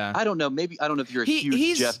 Yeah. I don't know. Maybe, I don't know if you're a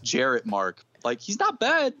huge Jeff Jarrett mark. Like he's not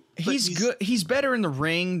bad. He's good. He's better in the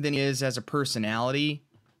ring than he is as a personality.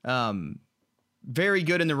 Very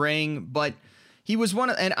good in the ring, but he was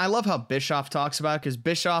and I love how Bischoff talks about it because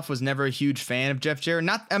Bischoff was never a huge fan of Jeff Jarrett.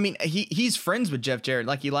 He's friends with Jeff Jarrett,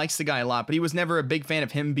 like he likes the guy a lot, but he was never a big fan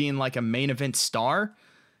of him being like a main event star.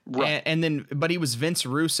 Right. But he was Vince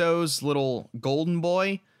Russo's little golden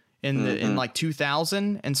boy in like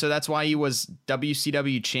 2000, and so that's why he was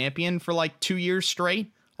WCW champion for like 2 years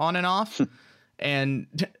straight, on and off, and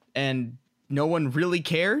no one really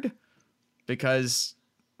cared because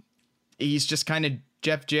he's just kind of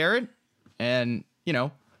Jeff Jarrett, and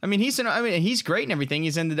he's great and everything.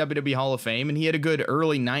 He's in the WWE Hall of Fame, and he had a good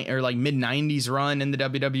early mid '90s run in the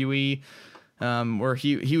WWE, where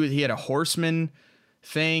he had a Horseman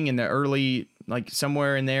thing in the early, like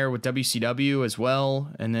somewhere in there with WCW as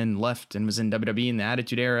well, and then left and was in WWE in the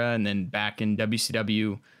Attitude Era, and then back in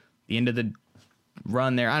WCW the end of the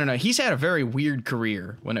run there. I don't know. He's had a very weird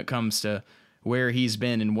career when it comes to where he's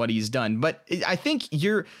been and what he's done. But I think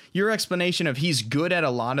your explanation of he's good at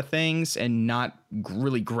a lot of things and not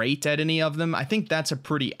really great at any of them, I think that's a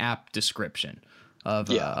pretty apt description of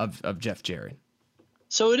Jeff Jarrett.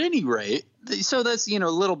 So at any rate, so that's, a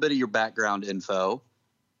little bit of your background info.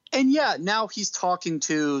 And yeah, now he's talking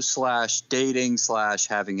to / dating /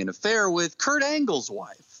 having an affair with Kurt Angle's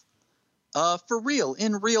wife. For real,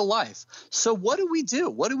 in real life. So what do we do?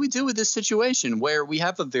 What do we do with this situation where we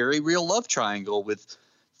have a very real love triangle with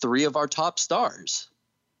 3 of our top stars?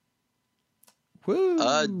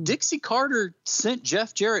 Woo. Dixie Carter sent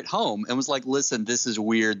Jeff Jarrett home and was like, listen, this is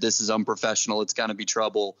weird. This is unprofessional. It's going to be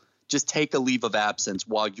trouble. Just take a leave of absence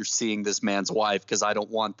while you're seeing this man's wife, because I don't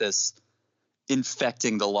want this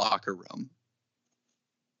infecting the locker room.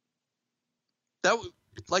 That would...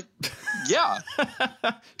 yeah,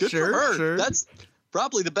 good for her. Sure. That's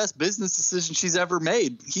probably the best business decision she's ever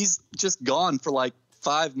made. He's just gone for like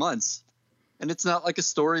 5 months, and it's not like a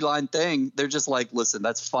storyline thing. They're just like, listen,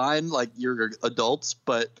 that's fine. Like, you're adults,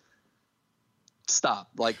 but stop.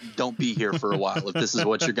 Like, don't be here for a while if this is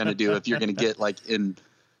what you're going to do. If you're going to get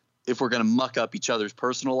if we're going to muck up each other's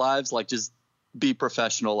personal lives, like, just be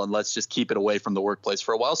professional and let's just keep it away from the workplace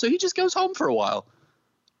for a while. So he just goes home for a while.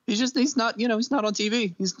 He's not on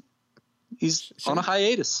TV. He's on a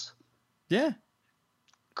hiatus. Yeah.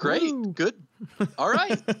 Great. Woo. Good. All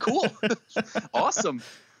right. Cool. Awesome.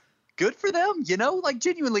 Good for them.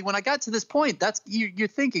 Genuinely, when I got to this point, that's you're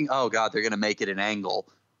thinking, oh God, they're going to make it an angle.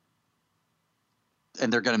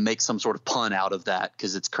 And they're going to make some sort of pun out of that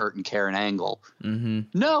because it's Kurt and Karen Angle.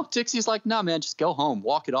 Mm-hmm. No, Dixie's like, nah, man, just go home.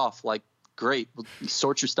 Walk it off. Like, great. We'll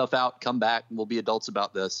sort your stuff out. Come back. And we'll be adults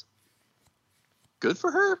about this. good for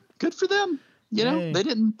her. Good for them. You know,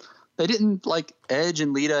 they didn't like Edge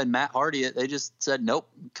and Lita and Matt Hardy it. They just said, nope,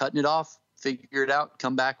 cutting it off, figure it out,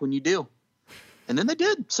 come back when you do. And then they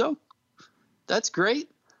did. So that's great.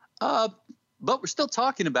 But we're still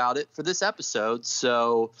talking about it for this episode.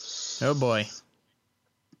 So, oh boy.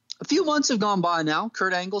 A few months have gone by now.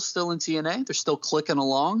 Kurt Angle's still in TNA. They're still clicking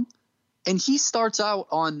along. And he starts out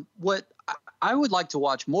on what I would like to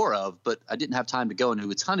watch more of, but I didn't have time to go into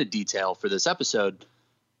a ton of detail for this episode.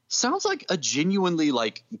 Sounds like a genuinely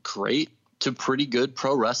like great to pretty good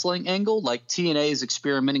pro wrestling angle. Like TNA is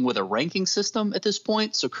experimenting with a ranking system at this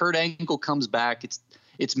point. So Kurt Angle comes back.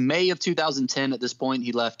 It's May of 2010 at this point.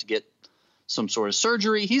 He left to get some sort of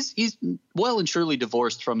surgery. He's well and truly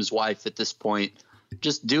divorced from his wife at this point,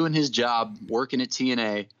 just doing his job, working at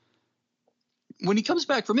TNA. When he comes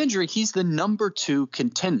back from injury, he's the number 2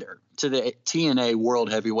 contender to the TNA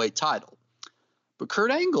World Heavyweight title. But Kurt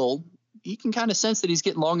Angle, he can kind of sense that he's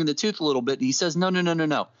getting long in the tooth a little bit. And he says, no.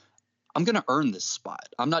 I'm going to earn this spot.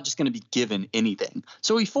 I'm not just going to be given anything.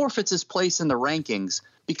 So he forfeits his place in the rankings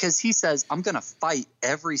because he says, I'm going to fight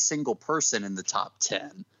every single person in the top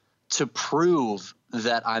 10 to prove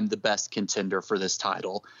that I'm the best contender for this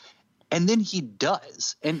title. And then he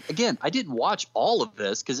does. And again, I didn't watch all of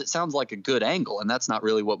this because it sounds like a good angle, and that's not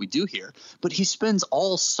really what we do here. But he spends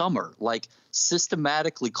all summer like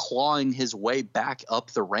systematically clawing his way back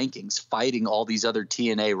up the rankings, fighting all these other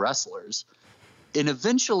TNA wrestlers. And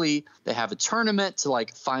eventually they have a tournament to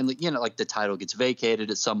like finally, like the title gets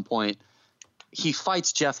vacated at some point. He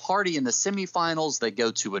fights Jeff Hardy in the semifinals. They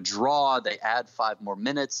go to a draw. They add 5 more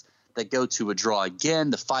minutes. They go to a draw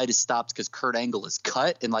again. The fight is stopped because Kurt Angle is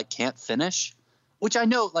cut and like can't finish, which I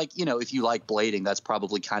know, like, if you like blading, that's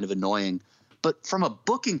probably kind of annoying. But from a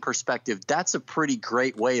booking perspective, that's a pretty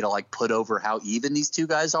great way to like put over how even these two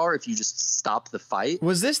guys are if you just stop the fight.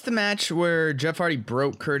 Was this the match where Jeff Hardy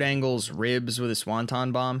broke Kurt Angle's ribs with a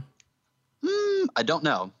swanton bomb? I don't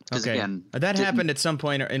know. Okay. Again, that happened at some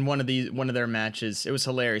point in one of their matches. It was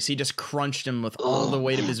hilarious. He just crunched him with all the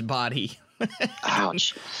weight of his body.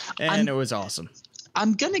 Ouch. And it was awesome.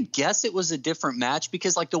 I'm going to guess it was a different match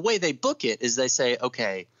because like the way they book it is they say,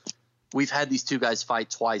 okay, we've had these two guys fight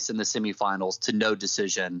twice in the semifinals to no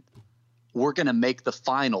decision. We're going to make the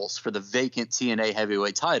finals for the vacant TNA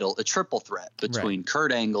heavyweight title a triple threat between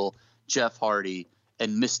Kurt Angle, Jeff Hardy,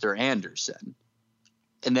 and Mr. Anderson.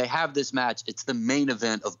 And they have this match. It's the main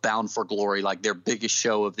event of Bound for Glory, like their biggest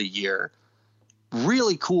show of the year.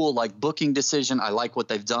 Really cool, like booking decision. I like what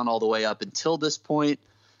they've done all the way up until this point.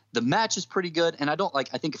 The match is pretty good. And I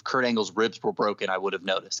think if Kurt Angle's ribs were broken, I would have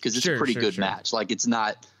noticed because it's a pretty good match. Like it's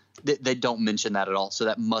not, they don't mention that at all. So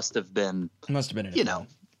that must have been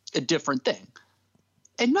a different thing.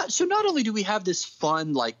 And not only do we have this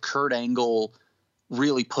fun, like Kurt Angle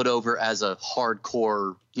really put over as a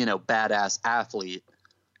hardcore, badass athlete,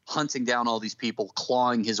 hunting down all these people,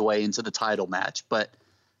 clawing his way into the title match. But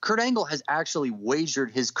Kurt Angle has actually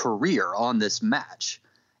wagered his career on this match.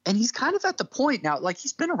 And he's kind of at the point now, like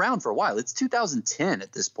he's been around for a while. It's 2010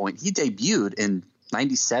 at this point. He debuted in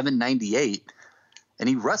 97, 98, and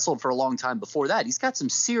he wrestled for a long time before that. He's got some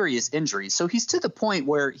serious injuries. So he's to the point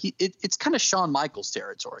where it's kind of Shawn Michaels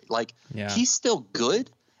territory. Like he's still good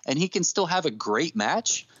and he can still have a great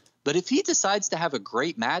match. But if he decides to have a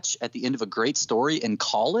great match at the end of a great story and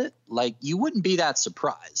call it, like you wouldn't be that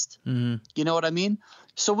surprised. Mm-hmm. You know what I mean?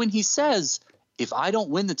 So when he says, if I don't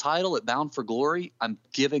win the title at Bound for Glory, I'm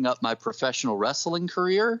giving up my professional wrestling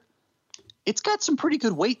career, it's got some pretty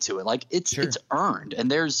good weight to it. Like it's earned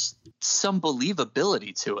and there's some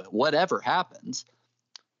believability to it, whatever happens.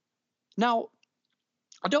 Now,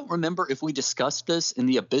 I don't remember if we discussed this in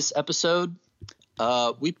the Abyss episode.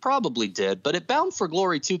 We probably did, but at Bound for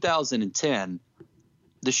Glory 2010,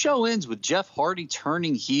 the show ends with Jeff Hardy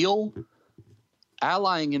turning heel,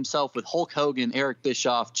 allying himself with Hulk Hogan, Eric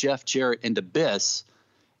Bischoff, Jeff Jarrett, and Abyss,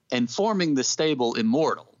 and forming the stable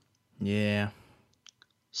Immortal. Yeah.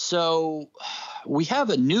 So we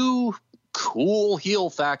have a new cool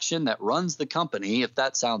heel faction that runs the company. If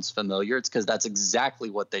that sounds familiar, it's because that's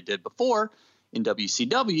exactly what they did before in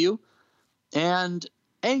WCW. And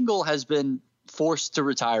Angle has been forced to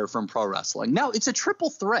retire from pro wrestling. Now it's a triple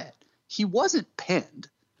threat. He wasn't pinned.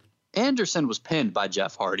 Anderson was pinned by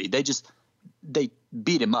Jeff Hardy. They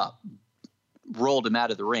beat him up, rolled him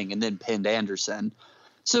out of the ring, and then pinned Anderson.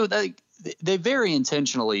 So they very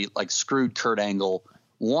intentionally like screwed Kurt Angle,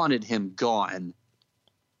 wanted him gone.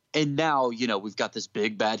 And now, we've got this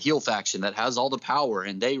big bad heel faction that has all the power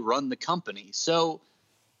and they run the company. So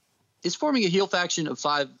is forming a heel faction of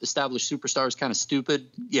 5 established superstars kind of stupid?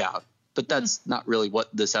 Yeah. But that's not really what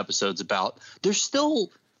this episode's about. There's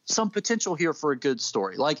still some potential here for a good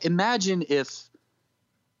story. Like, imagine if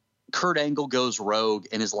Kurt Angle goes rogue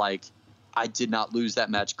and is like, I did not lose that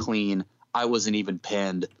match clean. I wasn't even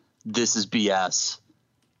pinned. This is BS.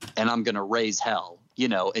 And I'm going to raise hell, you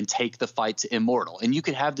know, and take the fight to Immortal. And you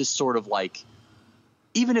could have this sort of like,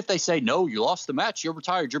 even if they say, no, you lost the match, you're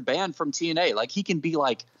retired, you're banned from TNA. Like, he can be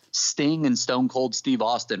like Sting and Stone Cold Steve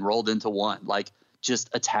Austin rolled into one, like just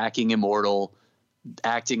attacking Immortal,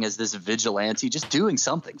 acting as this vigilante, just doing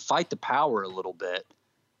something, fight the power a little bit.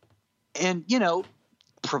 And, you know,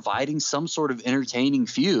 providing some sort of entertaining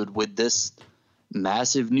feud with this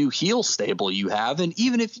massive new heel stable you have. And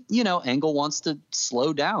even if, you know, Angle wants to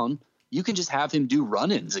slow down, you can just have him do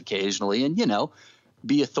run-ins occasionally and, you know,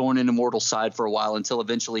 be a thorn in Immortal's side for a while until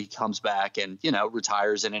eventually he comes back and, you know,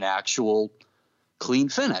 retires in an actual clean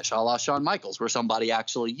finish, a la Shawn Michaels, where somebody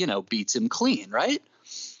actually, you know, beats him clean, right?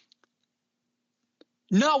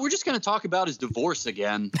 No, we're just going to talk about his divorce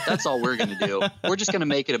again. That's all we're going to do. We're just going to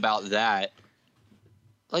make it about that.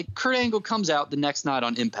 Like, Kurt Angle comes out the next night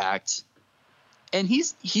on Impact, and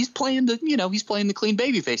he's playing the, you know, he's playing the clean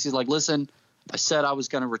babyface. He's like, listen, I said I was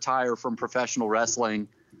going to retire from professional wrestling.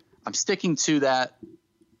 I'm sticking to that,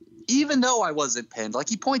 even though I wasn't pinned. Like,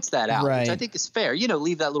 he points that out, right, which I think is fair. You know,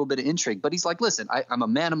 leave that little bit of intrigue. But he's like, listen, I'm a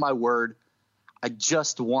man of my word. I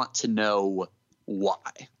just want to know why.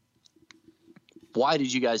 Why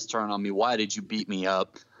did you guys turn on me? Why did you beat me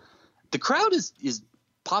up? The crowd is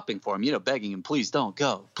popping for him, you know, begging him, please don't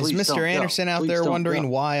go. Please is Mr. Anderson out there wondering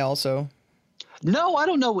why also? No, I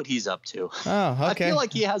don't know what he's up to. Oh, okay. I feel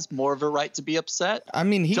like he has more of a right to be upset. I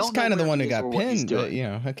mean, he's kind of the one who got or what he's pinned, but, doing. you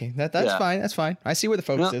know, okay. That's fine. That's fine. I see where the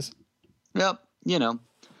focus is. Yep, you know.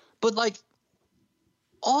 But, like,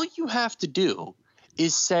 all you have to do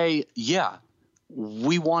is say, yeah,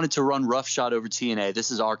 we wanted to run roughshod over TNA.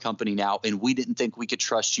 This is our company now, and we didn't think we could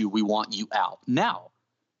trust you. We want you out. Now,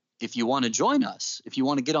 if you want to join us, if you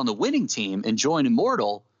want to get on the winning team and join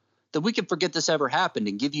Immortal, then we can forget this ever happened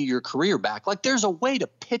and give you your career back. Like, there's a way to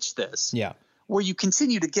pitch this where you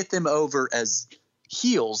continue to get them over as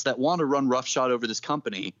heels that want to run roughshod over this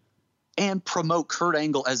company and promote Kurt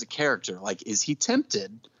Angle as a character. Like, is he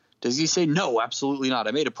tempted? Does he say, no, absolutely not.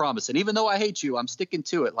 I made a promise. And even though I hate you, I'm sticking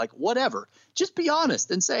to it. Like, whatever. Just be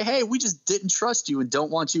honest and say, hey, we just didn't trust you and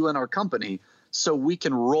don't want you in our company, so we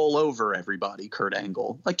can roll over everybody, Kurt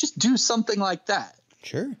Angle. Like, just do something like that.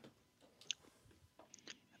 Sure.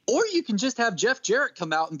 Or you can just have Jeff Jarrett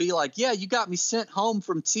come out and be like, yeah, you got me sent home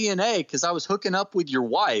from TNA because I was hooking up with your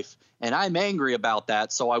wife, and I'm angry about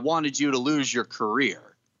that, so I wanted you to lose your career.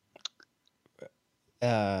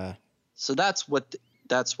 So that's what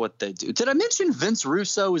they do. Did I mention Vince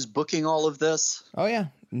Russo is booking all of this? Oh, yeah.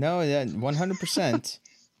 No, 100%.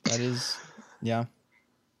 That is, yeah.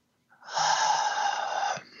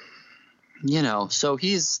 You know, so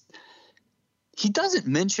he doesn't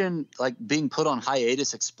mention like being put on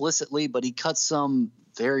hiatus explicitly, but he cuts some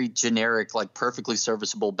very generic, like perfectly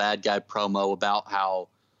serviceable bad guy promo about how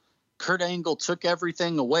Kurt Angle took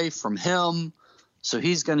everything away from him, so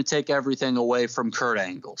he's going to take everything away from Kurt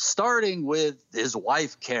Angle, starting with his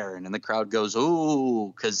wife, Karen. And the crowd goes,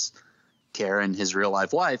 ooh, because Karen, his real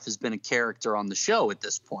life wife, has been a character on the show at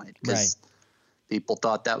this point. Right. People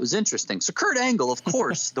thought that was interesting. So Kurt Angle, of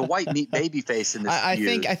course, the white meat babyface in this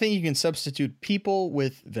feud. I think you can substitute people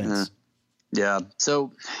with Vince. Yeah.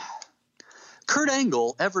 So Kurt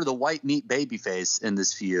Angle, ever the white meat babyface in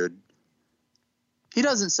this feud, he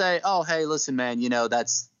doesn't say, oh, hey, listen, man, you know,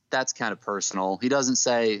 that's kind of personal. He doesn't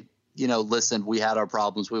say, you know, listen, we had our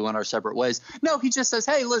problems, we went our separate ways. No, he just says,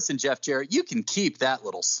 hey, listen, Jeff Jarrett, you can keep that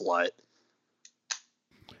little slut.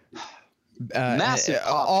 Massive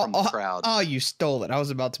pop from the crowd. Oh, you stole it. I was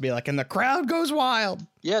about to be like, and the crowd goes wild.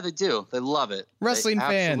 Yeah, they do. They love it. Wrestling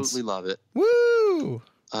fans absolutely love it. Woo!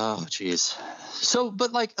 Oh, jeez. So,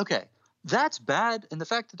 but like, okay, that's bad. And the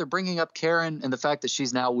fact that they're bringing up Karen and the fact that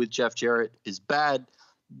she's now with Jeff Jarrett is bad.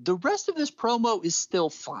 The rest of this promo is still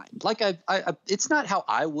fine. Like, I it's not how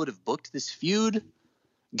I would have booked this feud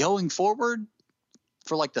going forward.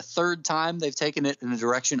 For like the third time, they've taken it in a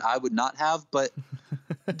direction I would not have, but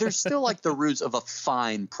there's still like the roots of a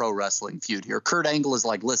fine pro wrestling feud here. Kurt Angle is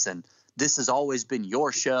like, listen, this has always been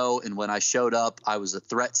your show, and when I showed up, I was a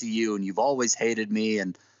threat to you, and you've always hated me,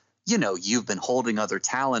 and, you know, you've been holding other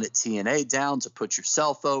talent at TNA down to put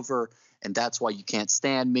yourself over, and that's why you can't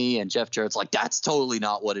stand me. And Jeff Jarrett's like, that's totally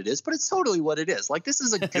not what it is, but it's totally what it is. Like, this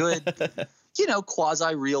is a good, you know,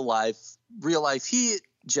 quasi real life.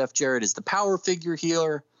 Jeff Jarrett is the power figure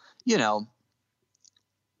here. You know,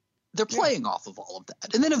 they're playing off of all of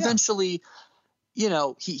that. And then eventually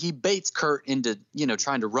he baits Kurt into,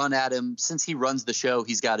 trying to run at him. Since he runs the show,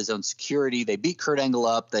 he's got his own security. They beat Kurt Angle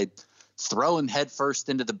up. They throw him headfirst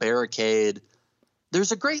into the barricade.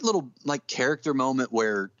 There's a great little character moment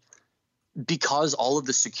where, because all of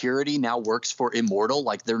the security now works for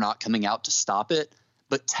Immortal, they're not coming out to stop it.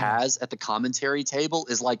 But Taz at the commentary table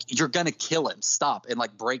is like, "You're going to kill him. Stop." And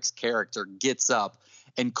breaks character, gets up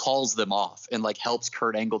and calls them off and helps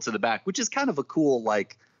Kurt Angle to the back, which is kind of a cool,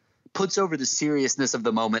 puts over the seriousness of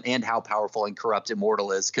the moment and how powerful and corrupt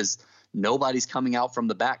Immortal is, because nobody's coming out from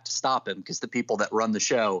the back to stop him, because the people that run the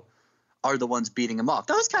show are the ones beating him off.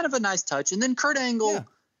 That was kind of a nice touch. And then Kurt Angle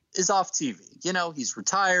is off TV. He's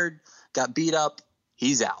retired, got beat up,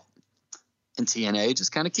 he's out. And TNA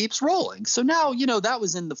just kind of keeps rolling. So now, that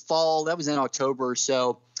was in the fall, that was in October or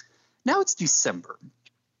so. Now it's December.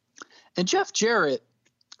 And Jeff Jarrett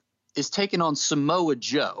is taking on Samoa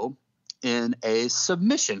Joe in a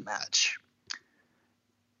submission match.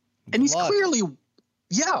 And he's clearly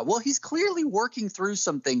working through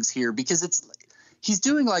some things here, because he's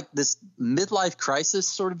doing this midlife crisis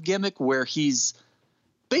sort of gimmick where he's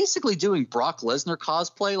basically doing Brock Lesnar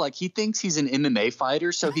cosplay. He thinks he's an MMA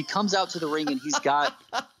fighter, so he comes out to the ring and he's got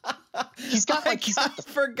I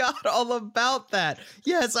forgot all about that.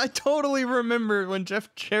 Yes, I totally remember when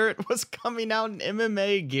Jeff Jarrett was coming out in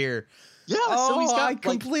MMA gear. Yeah, so he's got, I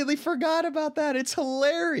completely forgot about that. It's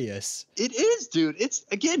hilarious. It is, dude. It's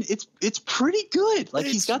pretty good.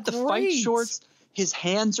 He's got the fight shorts. His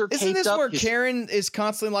hands are taped up. Isn't this where Karen is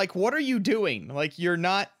constantly like, "What are you doing? You're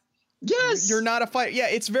not." Yes, you're not a fighter. Yeah,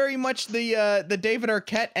 it's very much the David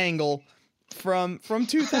Arquette angle from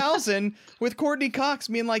 2000 with Courtney Cox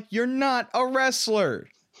being like, "You're not a wrestler."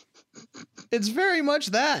 It's very much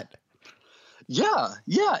that. Yeah,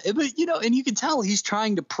 but and you can tell he's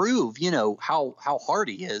trying to prove, how hard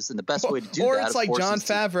he is, and the best way to do that. Or it's like Jon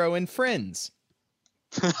Favreau in Friends.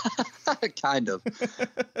 Kind of.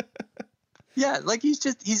 Yeah,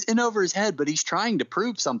 he's in over his head, but he's trying to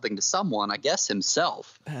prove something to someone, I guess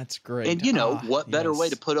himself. That's great. And what better way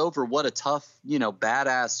to put over what a tough,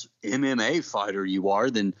 badass MMA fighter you are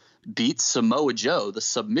than beat Samoa Joe, the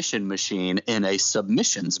submission machine, in a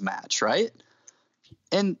submissions match, right?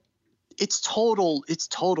 And it's total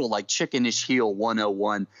chicken-ish heel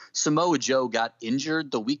 101. Samoa Joe got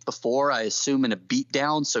injured the week before, I assume, in a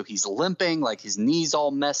beatdown, so he's limping, his knee's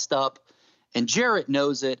all messed up. And Jarrett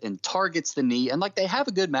knows it and targets the knee. And they have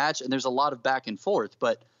a good match and there's a lot of back and forth.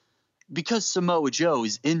 But because Samoa Joe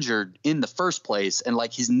is injured in the first place and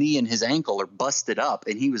his knee and his ankle are busted up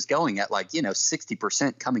and he was going at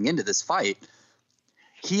 60% coming into this fight,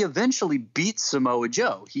 he eventually beats Samoa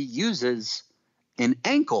Joe. He uses an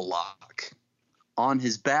ankle lock on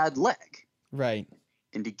his bad leg. Right.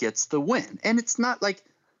 And he gets the win. And it's not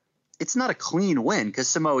a clean win because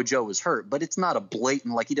Samoa Joe was hurt, but it's not a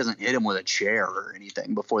blatant, he doesn't hit him with a chair or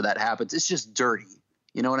anything before that happens. It's just dirty.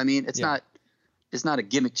 You know what I mean? It's not a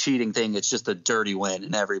gimmick cheating thing. It's just a dirty win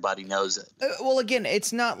and everybody knows it. Well, again,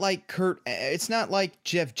 it's not like it's not like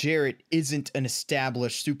Jeff Jarrett isn't an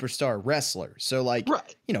established superstar wrestler. So right.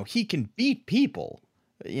 He can beat people,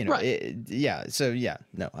 right.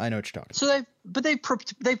 No, I know what you're talking about. So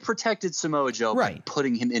they've protected Samoa Joe by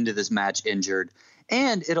putting him into this match injured.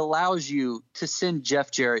 And it allows you to send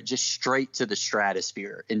Jeff Jarrett just straight to the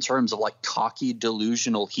stratosphere in terms of cocky,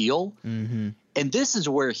 delusional heel. Mm-hmm. And this is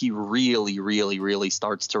where he really, really, really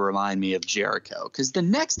starts to remind me of Jericho. Because the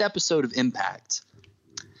next episode of Impact,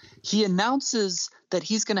 he announces that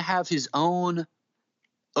he's going to have his own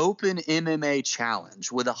open MMA challenge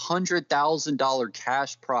with $100,000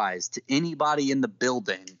 cash prize to anybody in the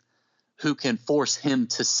building who can force him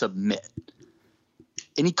to submit.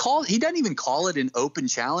 And he doesn't even call it an open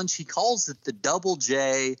challenge. He calls it the Double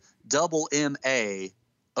J Double MA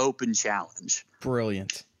Open Challenge.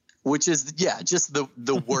 Brilliant. Which is, just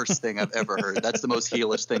the worst thing I've ever heard. That's the most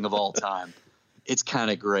heelish thing of all time. It's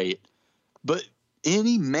kind of great. But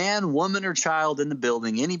any man, woman, or child in the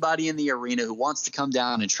building, anybody in the arena who wants to come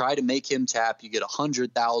down and try to make him tap, you get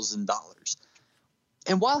 $100,000.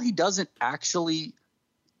 And while he doesn't actually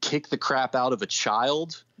kick the crap out of a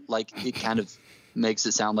child, it kind of makes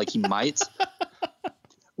it sound like he might.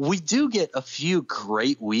 We do get a few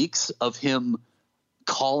great weeks of him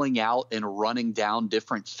calling out and running down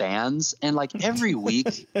different fans. And every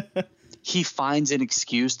week he finds an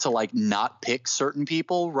excuse to not pick certain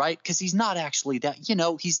people, right? Because he's not actually that,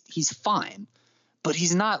 he's fine. But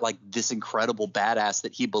he's not this incredible badass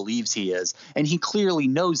that he believes he is. And he clearly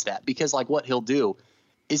knows that because what he'll do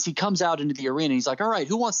is he comes out into the arena and he's like, all right,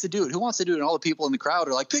 who wants to do it? Who wants to do it? And all the people in the crowd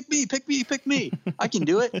are like, pick me, pick me, pick me. I can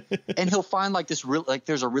do it. And he'll find like this real, like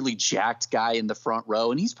there's a really jacked guy in the front row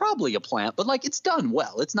and he's probably a plant, but like it's done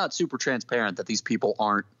well. It's not super transparent that these people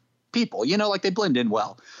aren't people, you know, like they blend in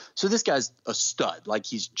well. So this guy's a stud, like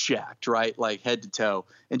he's jacked, right? Like head to toe.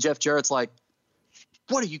 And Jeff Jarrett's like,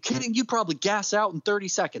 what, are you kidding? You'd probably gas out in 30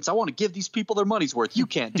 seconds. I want to give these people their money's worth. You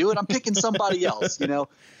can't do it. I'm picking somebody else, you know?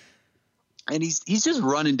 And he's just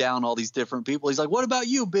running down all these different people. He's like, what about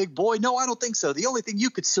you, big boy? No, I don't think so. The only thing you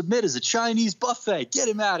could submit is a Chinese buffet. Get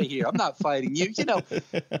him out of here. I'm not fighting you, you know.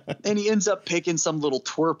 And he ends up picking some little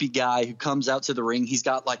twerpy guy who comes out to the ring. He's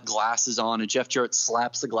got like glasses on, and Jeff Jarrett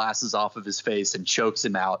slaps the glasses off of his face and chokes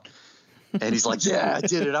him out. And he's like, yeah, I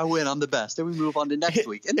did it. I win. I'm the best. And we move on to next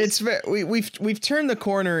week. And we've turned the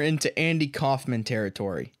corner into Andy Kaufman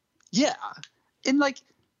territory. Yeah. And like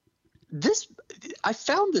this, I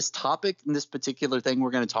found this topic and this particular thing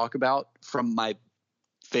we're going to talk about from my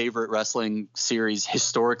favorite wrestling series,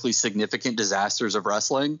 Historically Significant Disasters of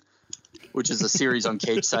Wrestling, which is a series on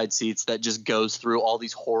Cage Side Seats that just goes through all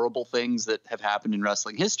these horrible things that have happened in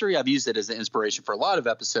wrestling history. I've used it as an inspiration for a lot of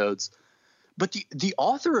episodes. But the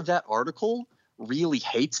author of that article really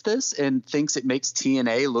hates this and thinks it makes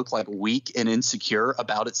TNA look like weak and insecure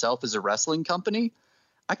about itself as a wrestling company.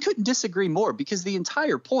 I couldn't disagree more, because the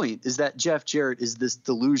entire point is that Jeff Jarrett is this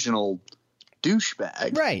delusional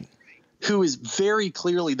douchebag, right, who is very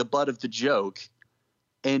clearly the butt of the joke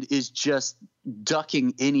and is just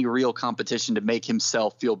ducking any real competition to make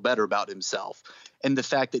himself feel better about himself. And the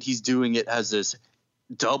fact that he's doing it as this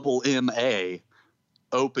double MA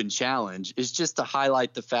open challenge is just to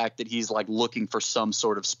highlight the fact that he's like looking for some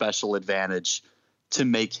sort of special advantage to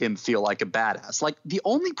make him feel like a badass. Like, the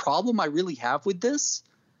only problem I really have with this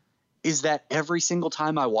is that every single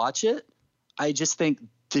time I watch it, I just think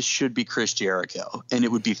this should be Chris Jericho, and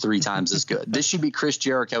it would be 3 times as good. This should be Chris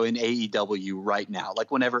Jericho in AEW right now.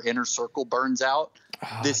 Like, whenever Inner Circle burns out,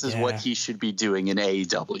 this is what he should be doing in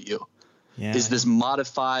AEW. Yeah. Is this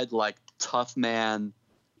modified, like, tough man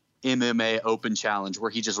MMA open challenge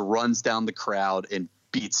where he just runs down the crowd and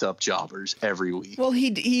beats up jobbers every week. Well, he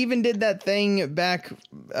even did that thing back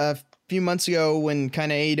a few months ago when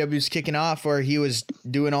kind of AEW's kicking off, where he was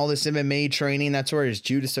doing all this MMA training. That's where his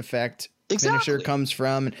Judas Effect finisher comes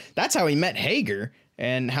from. And that's how he met Hager,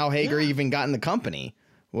 and how Hager even got in the company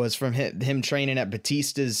was from him training at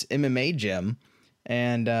Batista's MMA gym.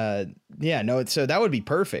 And so that would be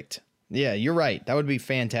perfect. Yeah, you're right. That would be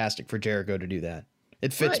fantastic for Jericho to do that.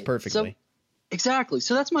 It fits perfectly. Exactly.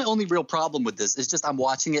 So that's my only real problem with this. It's just I'm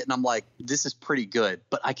watching it and I'm like, this is pretty good,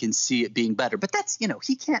 but I can see it being better. But that's, you know,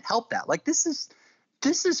 he can't help that. Like, this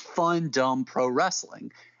is fun, dumb pro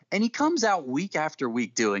wrestling. And he comes out week after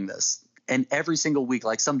week doing this. And every single week,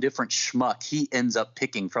 like some different schmuck, he ends up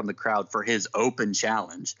picking from the crowd for his open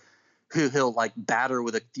challenge, who he'll like batter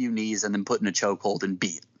with a few knees and then put in a chokehold and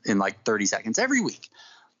beat in like 30 seconds every week.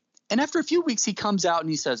 And after a few weeks, he comes out and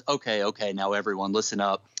he says, okay, now everyone listen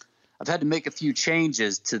up. I've had to make a few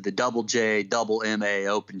changes to the Double J, Double MA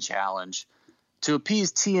Open Challenge to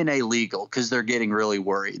appease TNA Legal, because they're getting really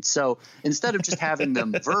worried. So instead of just having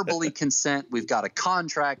them verbally consent, we've got a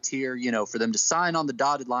contract here, you know, for them to sign on the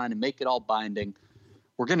dotted line and make it all binding.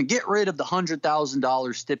 We're going to get rid of the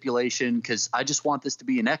 $100,000 stipulation, because I just want this to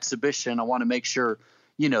be an exhibition. I want to make sure,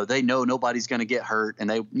 you know, they know nobody's going to get hurt, and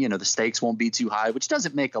they, you know, the stakes won't be too high, which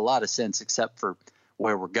doesn't make a lot of sense except for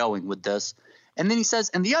where we're going with this. And then he says,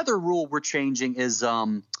 and the other rule we're changing is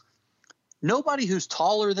nobody who's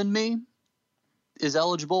taller than me is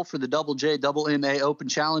eligible for the Double J, Double MA Open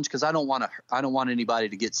Challenge, because I don't want anybody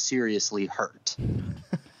to get seriously hurt.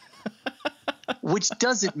 Which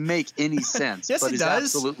doesn't make any sense, yes, but it is does.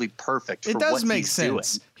 Absolutely perfect for it does what make he's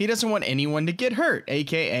sense. doing. He doesn't want anyone to get hurt,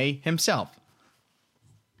 aka himself.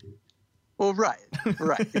 Well, right,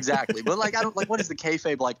 exactly. But like, I don't like, what is the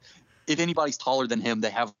kayfabe? Like, if anybody's taller than him, they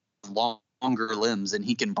have longer limbs and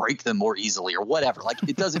he can break them more easily or whatever. Like,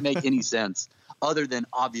 it doesn't make any sense, other than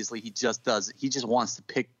obviously he just wants to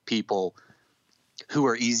pick people who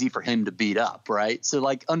are easy for him to beat up, right? So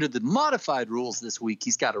like, under the modified rules this week,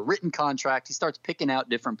 he's got a written contract. He starts picking out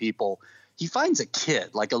different people. He finds a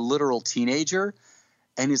kid, like a literal teenager,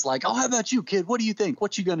 and he's like, oh, how about you, kid? What do you think?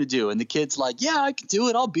 What you going to do? And the kid's like, yeah, I can do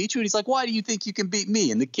it. I'll beat you. And he's like, why do you think you can beat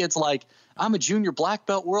me? And the kid's like, I'm a junior black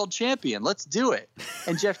belt world champion. Let's do it.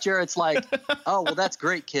 And Jeff Jarrett's like, oh, well, that's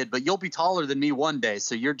great, kid, but you'll be taller than me one day,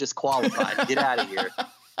 so you're disqualified. Get out of here.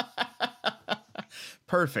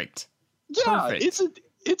 Perfect. Yeah, Perfect.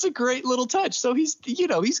 it's a great little touch. So he's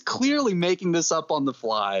clearly making this up on the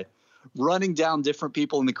fly running down different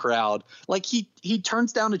people in the crowd. Like he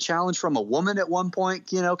turns down a challenge from a woman at one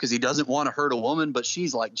point, you know, because he doesn't want to hurt a woman, but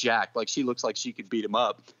she's like jacked. Like she looks like she could beat him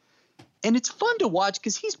up. And it's fun to watch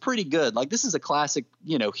because he's pretty good. Like this is a classic,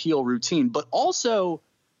 you know, heel routine, but also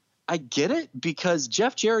I get it because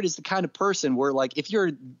Jeff Jarrett is the kind of person where like if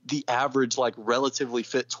you're the average, like relatively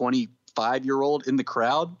fit 25-year-old in the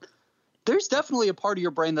crowd, there's definitely a part of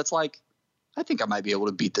your brain that's like, I think I might be able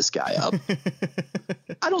to beat this guy up.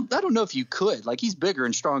 I don't know if you could. Like he's bigger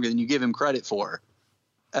and stronger than you give him credit for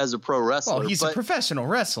as a pro wrestler. Well, he's a professional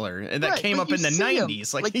wrestler and that came up in the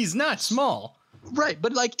 90s. Like he's not small. Right.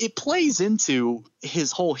 But like it plays into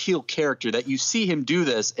his whole heel character that you see him do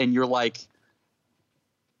this and you're like,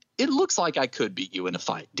 it looks like I could beat you in a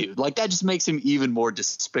fight, dude. Like that just makes him even more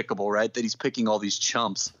despicable, right? That he's picking all these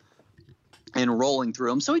chumps and rolling through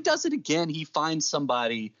them. So he does it again. He finds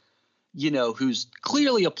somebody, you know, who's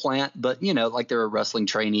clearly a plant, but, you know, like they're a wrestling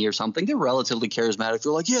trainee or something. They're relatively charismatic.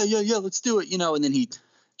 They're like, yeah, let's do it, you know, and then he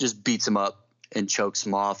just beats him up and chokes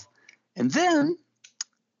him off. And then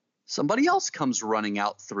somebody else comes running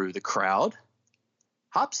out through the crowd,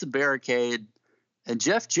 hops the barricade, and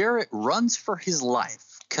Jeff Jarrett runs for his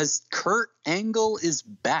life because Kurt Angle is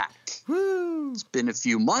back. Woo. It's been a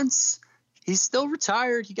few months. He's still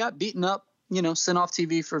retired. He got beaten up, you know, sent off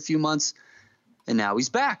TV for a few months. And now he's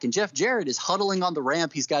back, and Jeff Jarrett is huddling on the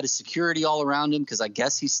ramp. He's got his security all around him because I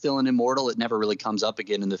guess he's still an immortal. It never really comes up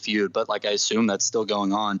again in the feud, but like I assume that's still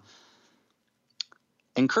going on.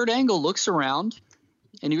 And Kurt Angle looks around,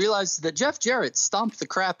 and he realizes that Jeff Jarrett stomped the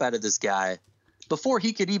crap out of this guy before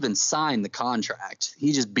he could even sign the contract.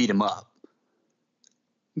 He just beat him up.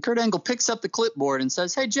 And Kurt Angle picks up the clipboard and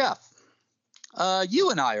says, "Hey, Jeff, you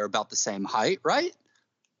and I are about the same height, right?"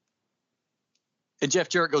 And Jeff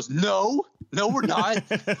Jarrett goes, no, we're not.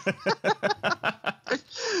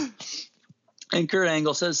 And Kurt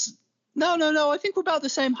Angle says, no, I think we're about the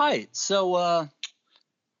same height. So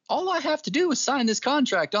all I have to do is sign this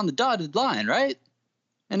contract on the dotted line, right?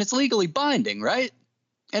 And it's legally binding, right?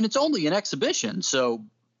 And it's only an exhibition, so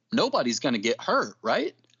nobody's going to get hurt,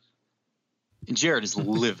 right? And Jarrett is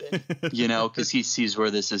livid, you know, because he sees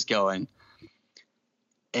where this is going.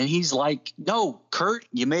 And he's like, no, Kurt,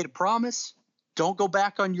 you made a promise. Don't go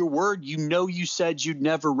back on your word. You know you said you'd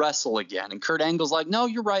never wrestle again. And Kurt Angle's like, no,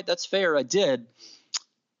 you're right. That's fair. I did.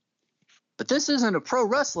 But this isn't a pro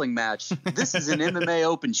wrestling match. This is an MMA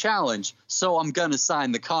Open Challenge, so I'm going to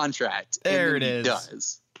sign the contract. There and it he is.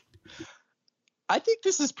 Does. I think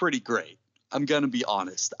this is pretty great. I'm going to be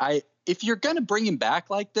honest. If you're going to bring him back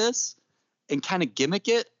like this and kind of gimmick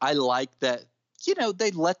it, I like that, you know,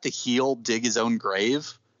 they let the heel dig his own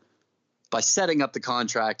grave. By setting up the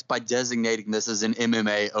contract, by designating this as an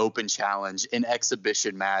MMA Open Challenge, an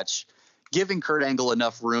exhibition match, giving Kurt Angle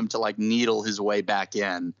enough room to like needle his way back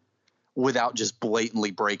in without just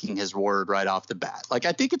blatantly breaking his word right off the bat. Like,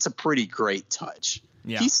 I think it's a pretty great touch.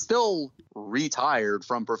 Yeah. He's still retired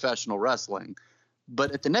from professional wrestling,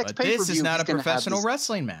 but at the next pay-per-view, this is not a professional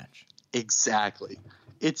wrestling match. Exactly.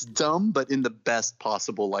 It's dumb, but in the best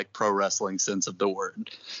possible like pro wrestling sense of the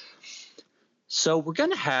word. So we're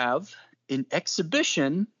going to have an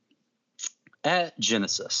exhibition at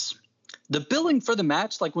Genesis. The billing for the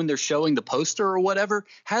match, like when they're showing the poster or whatever,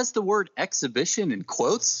 has the word exhibition in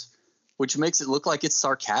quotes, which makes it look like it's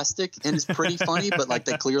sarcastic and is pretty funny, but like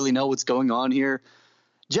they clearly know what's going on here.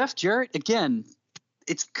 Jeff Jarrett, again,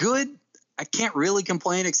 it's good. I can't really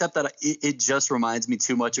complain except that it just reminds me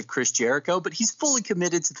too much of Chris Jericho, but he's fully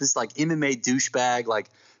committed to this like MMA douchebag, like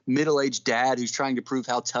middle-aged dad who's trying to prove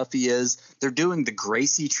how tough he is. They're doing the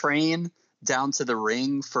Gracie train down to the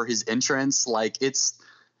ring for his entrance. Like it's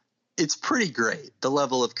pretty great, the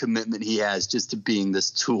level of commitment he has just to being this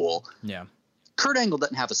tool. Yeah. Kurt Angle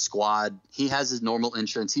doesn't have a squad. He has his normal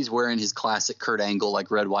entrance. He's wearing his classic Kurt Angle, like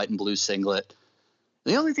red, white, and blue singlet.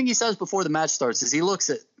 The only thing he says before the match starts is he looks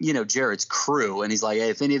at, you know, Jarrett's crew and he's like, hey,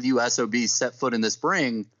 if any of you SOBs set foot in this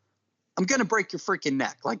ring, I'm going to break your freaking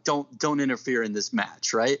neck. Like, don't interfere in this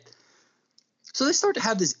match, right? So they start to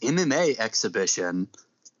have this MMA exhibition,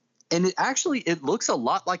 and it looks a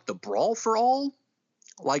lot like the Brawl for All.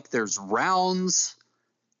 Like there's rounds,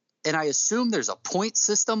 and I assume there's a point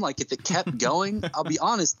system. Like if it kept going, I'll be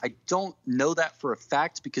honest, I don't know that for a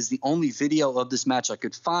fact because the only video of this match I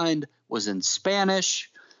could find was in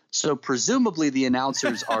Spanish. So presumably the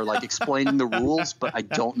announcers are like explaining the rules, but I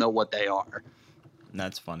don't know what they are.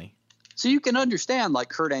 That's funny. So you can understand like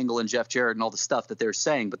Kurt Angle and Jeff Jarrett and all the stuff that they're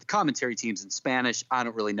saying, but the commentary team's in Spanish. I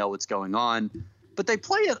don't really know what's going on, but they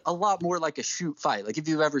play it a lot more like a shoot fight. Like if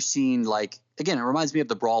you've ever seen, like, again, it reminds me of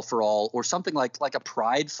the Brawl for All or something like a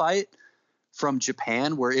Pride fight from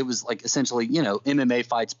Japan, where it was like essentially, MMA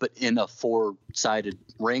fights, but in a 4-sided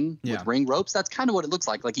ring with ring ropes. That's kind of what it looks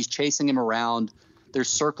like. Like he's chasing him around. They're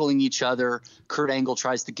circling each other. Kurt Angle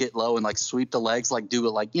tries to get low and like sweep the legs, like do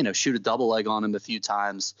it, like, shoot a double leg on him a few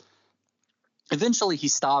times. Eventually he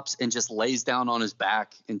stops and just lays down on his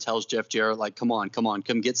back and tells Jeff Jarrett, like, come on,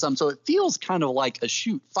 come get some. So it feels kind of like a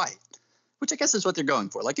shoot fight, which I guess is what they're going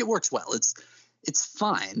for. Like, it works well. It's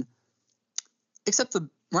fine, except the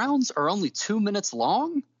rounds are only 2 minutes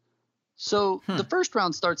long. So the first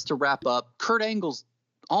round starts to wrap up. Kurt Angle's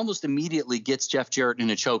almost immediately gets Jeff Jarrett in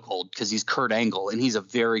a chokehold because he's Kurt Angle and he's a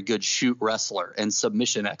very good shoot wrestler and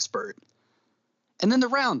submission expert. And then the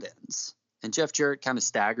round ends and Jeff Jarrett kind of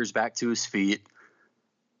staggers back to his feet.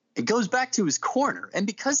 It goes back to his corner. And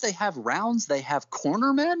because they have rounds, they have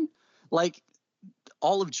cornermen. Like,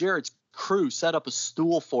 all of Jarrett's crew set up a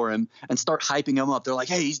stool for him and start hyping him up. They're like,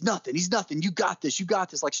 hey, he's nothing. You got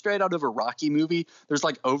this. Like straight out of a Rocky movie. There's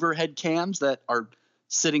like overhead cams that are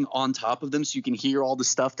sitting on top of them so you can hear all the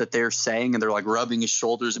stuff that they're saying, and they're like rubbing his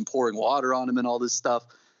shoulders and pouring water on him and all this stuff.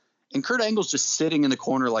 And Kurt Angle's just sitting in the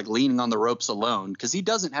corner, like leaning on the ropes alone, because he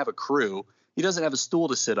doesn't have a crew. He doesn't have a stool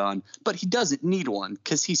to sit on, but he doesn't need one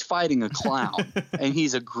because he's fighting a clown and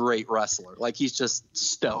he's a great wrestler. Like, he's just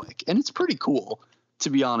stoic, and it's pretty cool, to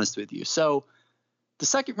be honest with you. So the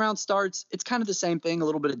second round starts. It's kind of the same thing, a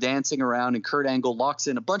little bit of dancing around, and Kurt Angle locks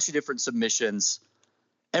in a bunch of different submissions.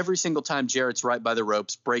 Every single time Jarrett's right by the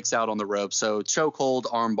ropes, breaks out on the ropes. So chokehold,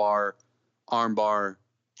 armbar,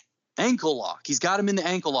 ankle lock. He's got him in the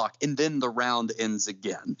ankle lock, and then the round ends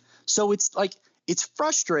again. So it's like, it's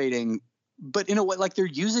frustrating, but in a way, like, they're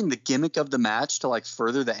using the gimmick of the match to like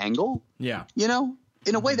further the angle. Yeah.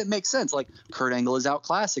 In a way that makes sense. Like, Kurt Angle is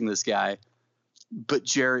outclassing this guy, but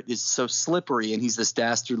Jarrett is so slippery and he's this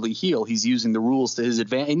dastardly heel. He's using the rules to his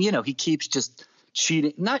advantage. And, he keeps just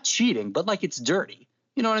cheating, not cheating, but like, it's dirty.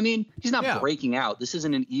 You know what I mean? He's not breaking out. This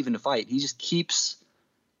isn't an even fight. He just keeps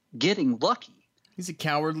getting lucky. He's a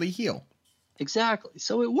cowardly heel. Exactly.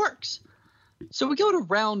 So it works. So we go to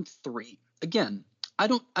round 3. Again, I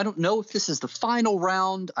don't know if this is the final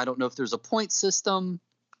round. I don't know if there's a point system.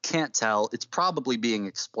 Can't tell. It's probably being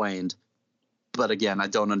explained. But again, I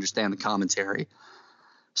don't understand the commentary.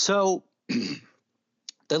 So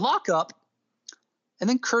they lock up, and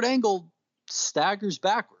then Kurt Angle staggers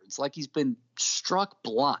backwards like he's been struck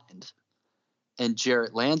blind. And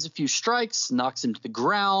Jarrett lands a few strikes, knocks him to the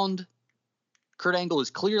ground. Kurt Angle is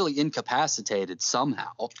clearly incapacitated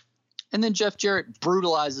somehow. And then Jeff Jarrett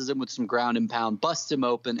brutalizes him with some ground and pound, busts him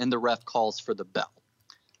open, and the ref calls for the bell.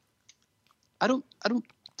 I don't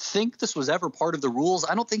think this was ever part of the rules.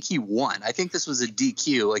 I don't think he won. I think this was a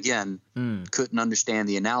DQ. Again, couldn't understand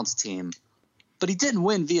the announce team. But he didn't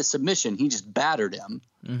win via submission. He just battered him.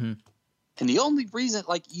 Mm-hmm. And the only reason,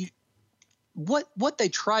 like, what they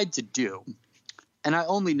tried to do, and I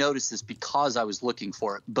only noticed this because I was looking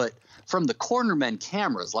for it, but from the cornermen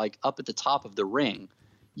cameras, like up at the top of the ring,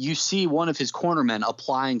 you see one of his cornermen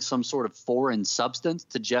applying some sort of foreign substance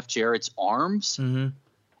to Jeff Jarrett's arms. Mm-hmm.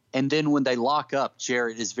 And then when they lock up,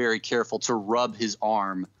 Jarrett is very careful to rub his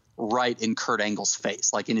arm right in Kurt Angle's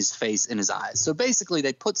face, like in his face, in his eyes. So basically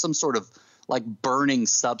they put some sort of like burning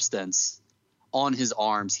substance on his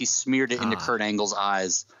arms. He smeared it into Kurt Angle's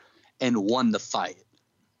eyes and won the fight.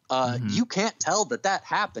 You can't tell that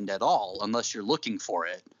happened at all unless you're looking for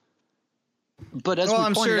it. But as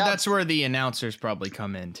I'm sure that's where the announcers probably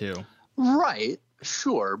come in too. Right.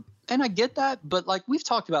 Sure. And I get that. But like, we've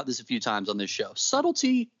talked about this a few times on this show.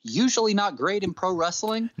 Subtlety, usually not great in pro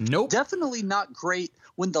wrestling. Nope. Definitely not great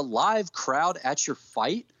when the live crowd at your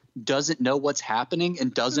fight doesn't know what's happening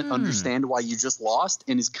and doesn't understand why you just lost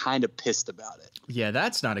and is kind of pissed about it. Yeah,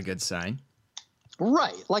 that's not a good sign.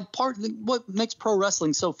 Right. Like, what makes pro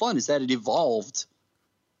wrestling so fun is that it evolved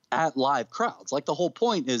at live crowds. Like, the whole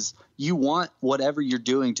point is you want whatever you're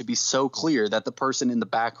doing to be so clear that the person in the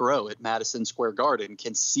back row at Madison Square Garden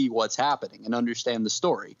can see what's happening and understand the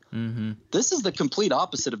story. Mm-hmm. This is the complete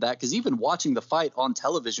opposite of that, because even watching the fight on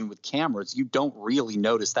television with cameras, you don't really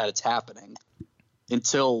notice that it's happening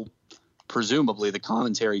until presumably the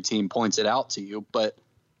commentary team points it out to you. But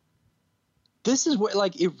this is where,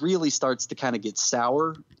 like, it really starts to kind of get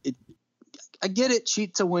sour. I get it.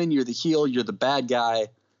 Cheat to win. You're the heel. You're the bad guy.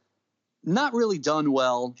 Not really done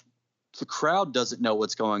well. The crowd doesn't know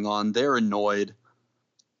what's going on. They're annoyed.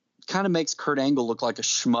 Kind of makes Kurt Angle look like a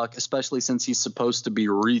schmuck, especially since he's supposed to be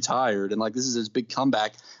retired. And like, this is his big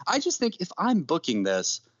comeback. I just think if I'm booking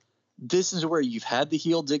this, this is where you've had the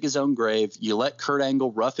heel dig his own grave. You let Kurt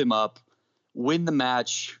Angle rough him up, win the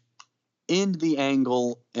match, end the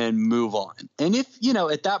angle, and move on. And if,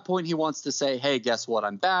 at that point he wants to say, hey, guess what?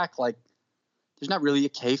 I'm back. Like, There's not really a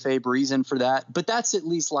kayfabe reason for that, but that's at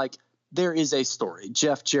least like there is a story.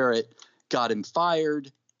 Jeff Jarrett got him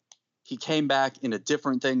fired. He came back in a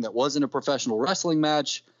different thing that wasn't a professional wrestling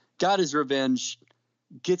match, got his revenge,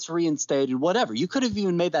 gets reinstated, whatever. You could have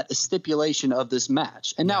even made that a stipulation of this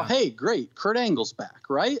match. And now, hey, great, Kurt Angle's back,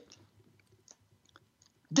 right?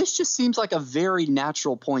 This just seems like a very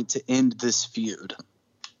natural point to end this feud.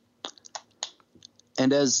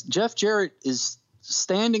 And as Jeff Jarrett is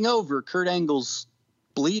standing over Kurt Angle's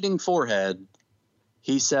bleeding forehead,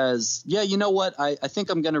 he says, yeah, you know what? I think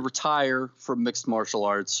I'm going to retire from mixed martial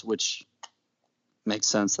arts, which makes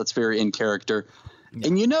sense. That's very in character. Yeah.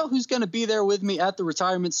 And you know who's going to be there with me at the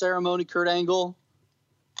retirement ceremony, Kurt Angle?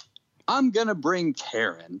 I'm going to bring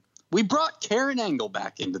Karen. We brought Karen Angle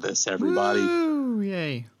back into this, everybody. Woo,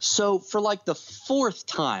 yay. So for like the 4th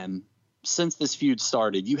time since this feud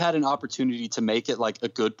started, you had an opportunity to make it like a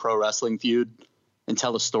good pro wrestling feud and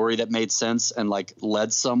tell a story that made sense and like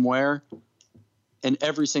led somewhere. And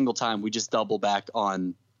every single time we just double back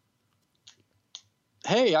on,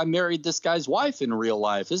 hey, I married this guy's wife in real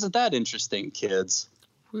life. Isn't that interesting, kids?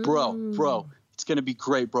 Woo. Bro, it's going to be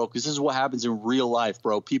great, bro, because this is what happens in real life,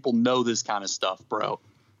 bro. People know this kind of stuff, bro.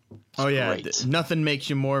 Oh yeah, nothing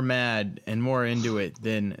makes you more mad and more into it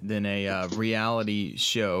than a reality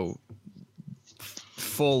show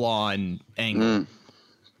full on Angle.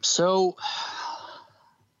 So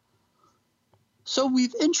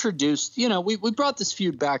we've introduced, we brought this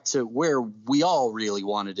feud back to where we all really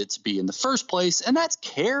wanted it to be in the first place, and that's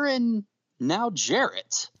Karen now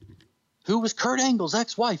Jarrett, who was Kurt Angle's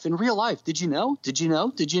ex-wife in real life. Did you know?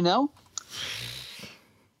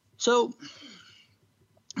 So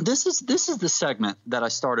this is the segment that I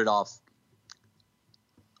started off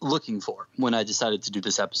looking for when I decided to do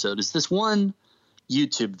this episode. Is this one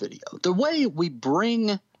YouTube video. The way we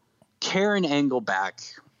bring Karen Angle back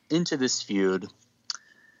into this feud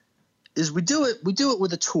is we do it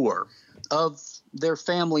with a tour of their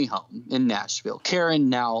family home in Nashville. Karen,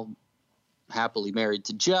 now happily married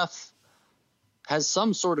to Jeff, has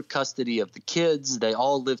some sort of custody of the kids. They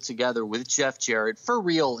all live together with Jeff Jarrett for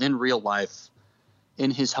real in real life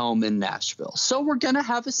in his home in Nashville. So we're going to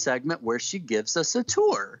have a segment where she gives us a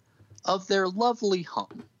tour of their lovely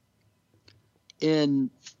home in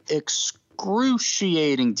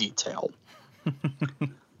excruciating detail.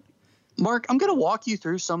 Mark, I'm going to walk you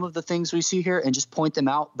through some of the things we see here and just point them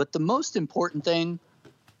out. But the most important thing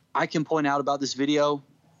I can point out about this video,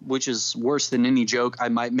 which is worse than any joke I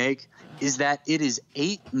might make, is that it is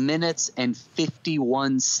 8 minutes and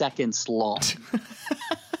 51 seconds long.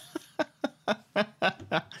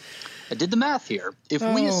 I did the math here. If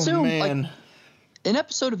we assume like an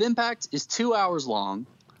episode of Impact is 2 hours long,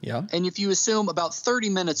 yeah, and if you assume about 30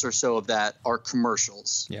 minutes or so of that are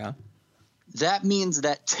commercials, yeah, that means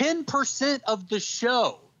that 10% of the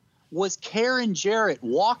show was Karen Jarrett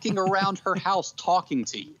walking around her house talking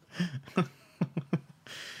to you.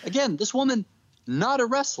 Again, this woman, not a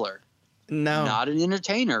wrestler. No. Not an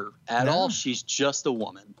entertainer at all. She's just a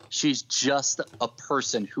woman. She's just a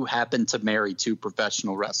person who happened to marry 2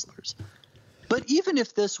 professional wrestlers. But even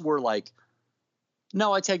if this were like,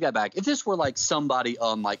 no, I take that back. If this were like somebody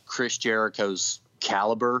on like Chris Jericho's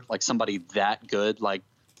caliber, like somebody that good, like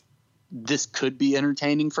this could be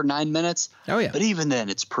entertaining for 9 minutes. Oh, yeah. But even then,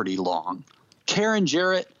 it's pretty long. Karen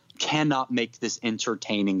Jarrett cannot make this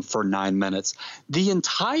entertaining for 9 minutes. The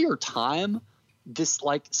entire time, this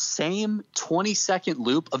like same 20-second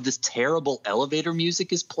loop of this terrible elevator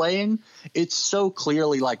music is playing. It's so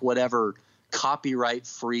clearly like whatever copyright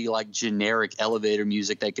free, like generic elevator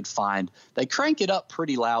music they could find. They crank it up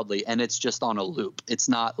pretty loudly and it's just on a loop. It's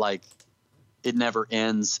not like it never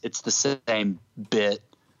ends. It's the same bit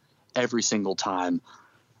every single time.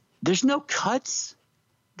 There's no cuts.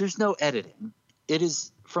 There's no editing. It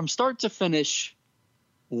is from start to finish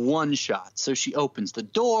one shot. So she opens the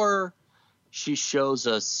door. She shows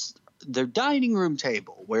us their dining room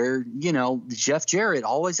table where, you know, Jeff Jarrett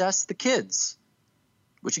always asks the kids,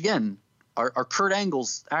 which again are Kurt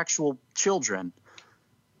Angle's actual children.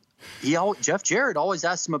 Jeff Jarrett always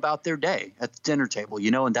asks them about their day at the dinner table,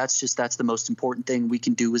 you know, and that's the most important thing we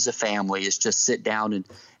can do as a family is just sit down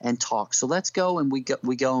and talk. So let's go. And we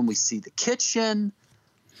go and we see the kitchen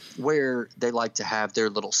where they like to have their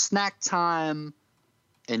little snack time.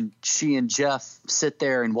 And she and Jeff sit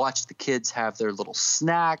there and watch the kids have their little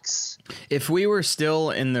snacks. If we were still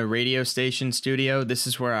in the radio station studio, this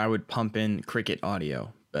is where I would pump in Cricket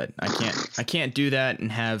audio. But I can't do that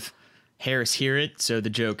and have Harris hear it, so the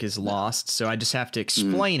joke is lost. So I just have to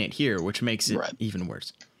explain it here, which makes it even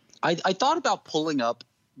worse. I thought about pulling up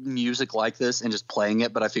music like this and just playing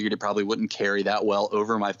it, but I figured it probably wouldn't carry that well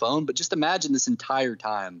over my phone. But just imagine this entire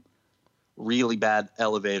time, really bad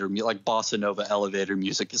elevator, like bossa nova elevator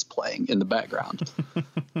music is playing in the background.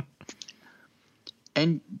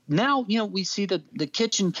 And now, we see the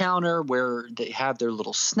kitchen counter where they have their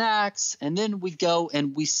little snacks, and then we go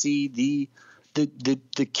and we see the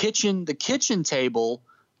kitchen table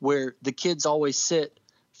where the kids always sit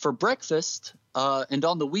for breakfast, and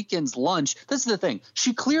on the weekends lunch. This is the thing.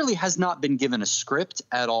 She clearly has not been given a script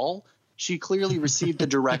at all. She clearly received a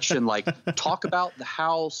direction like talk about the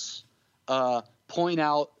house, point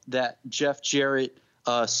out that Jeff Jarrett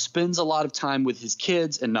spends a lot of time with his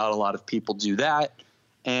kids, and not a lot of people do that,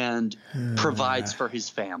 and provides for his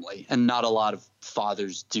family, and not a lot of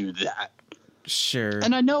fathers do that. Sure.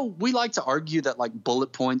 And I know we like to argue that like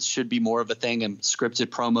bullet points should be more of a thing and scripted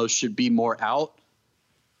promos should be more out.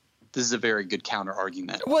 This is a very good counter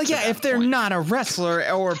argument. Well, yeah, if they're not a wrestler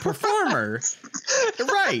or a performer.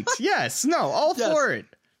 Right. Yes. No, all for it.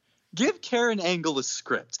 Give Karen Angle a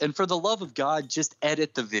script, and for the love of God, just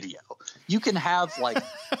edit the video. You can have like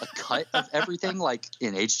a cut of everything, like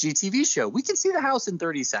in HGTV show. We can see the house in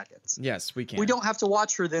 30 seconds. Yes, we can. We don't have to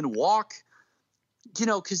watch her then walk,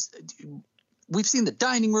 because we've seen the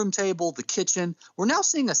dining room table, the kitchen. We're now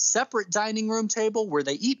seeing a separate dining room table where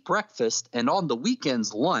they eat breakfast and on the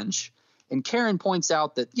weekends lunch. And Karen points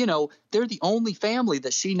out that, they're the only family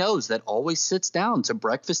that she knows that always sits down to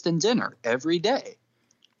breakfast and dinner every day.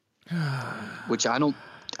 Which I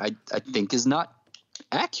think is not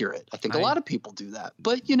accurate. I think a lot of people do that.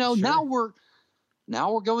 But, sure. now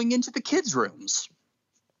we're going into the kids' rooms.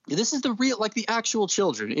 This is the actual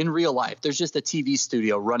children in real life. There's just a TV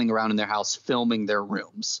studio running around in their house filming their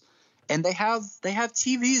rooms. And they have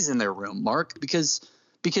TVs in their room, Mark, because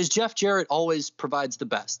Jeff Jarrett always provides the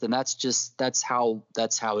best. And that's how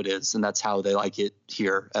it is. And that's how they like it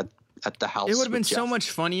here at the house. It would have been Jeff. so much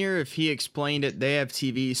funnier if he explained it. They have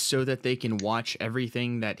TVs so that they can watch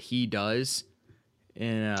everything that he does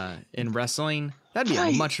in wrestling. That'd be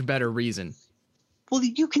a much better reason. Well,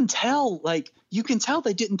 you can tell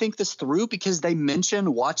they didn't think this through because they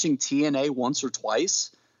mention watching TNA once or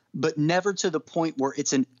twice, but never to the point where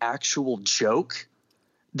it's an actual joke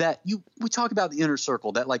that we talk about the inner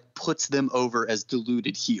circle that like puts them over as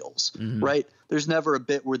deluded heels, right? There's never a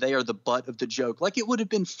bit where they are the butt of the joke. Like it would have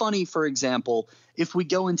been funny, for example, if we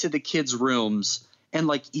go into the kids' rooms and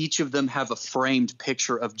like each of them have a framed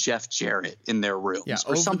picture of Jeff Jarrett in their rooms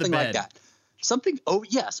or something like that. Something,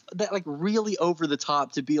 that like really over the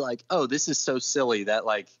top to be like, oh, this is so silly that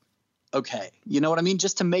like, okay, you know what I mean?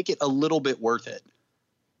 Just to make it a little bit worth it.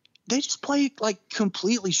 They just play it like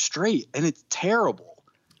completely straight, and it's terrible.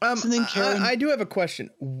 So then Karen, I do have a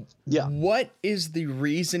question. Yeah. What is the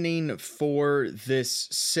reasoning for this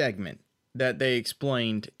segment that they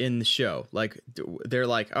explained in the show? Like, they're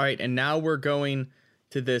like, all right, and now we're going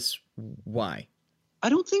to this. Why? I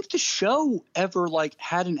don't think the show ever like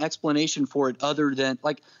had an explanation for it other than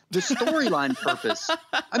like the storyline purpose.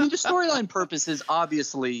 I mean, the storyline purpose is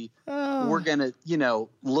obviously we're going to,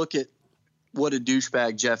 look at what a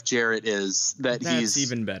douchebag Jeff Jarrett is, that's he's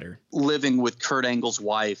even better living with Kurt Angle's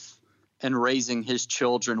wife and raising his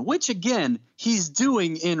children, which again, he's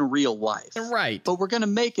doing in real life. Right. But we're going to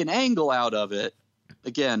make an angle out of it.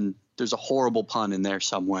 Again, there's a horrible pun in there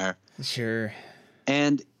somewhere. Sure.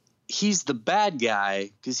 And he's the bad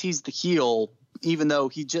guy because he's the heel, even though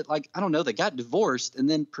he just I don't know, they got divorced and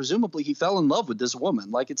then presumably he fell in love with this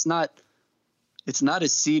woman. Like it's not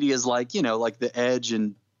as seedy as like the Edge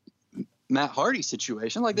and Matt Hardy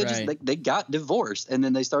situation. Like they they got divorced and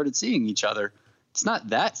then they started seeing each other. It's not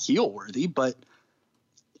that heel worthy, but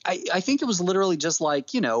I think it was literally just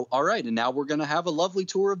like, all right. And now we're going to have a lovely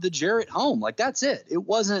tour of the Jarrett home. Like that's it. It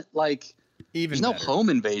wasn't like, there's no home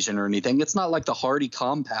invasion or anything. It's not like the Hardy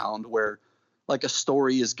compound where like a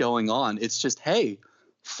story is going on. It's just, hey,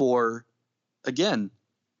 for, again,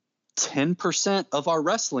 10% of our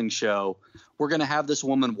wrestling show, we're going to have this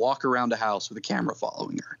woman walk around a house with a camera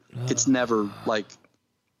following her. It's never like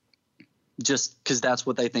just because that's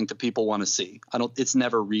what they think the people want to see. It's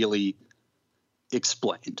never really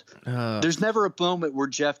explained. There's never a moment where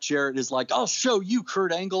Jeff Jarrett is like, I'll show you,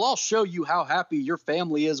 Kurt Angle. I'll show you how happy your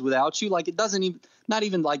family is without you. Like it doesn't even, not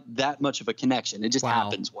even like that much of a connection. It just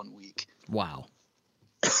happens one week. Wow.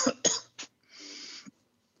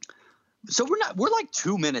 So we're like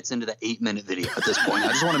 2 minutes into the 8-minute video at this point. I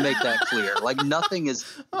just want to make that clear. Like nothing is.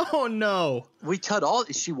 Oh no. We cut all.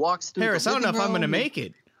 She walks through. Harris, I don't know if I'm going to make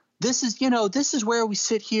it. This is where we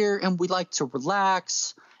sit here and we like to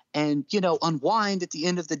relax and, unwind at the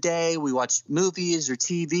end of the day. We watch movies or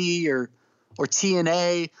TV or or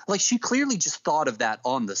TNA. Like, she clearly just thought of that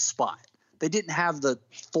on the spot. They didn't have the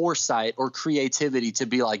foresight or creativity to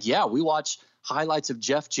be like, yeah, we watch highlights of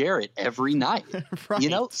Jeff Jarrett every night. Right. You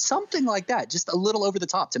know, something like that. Just a little over the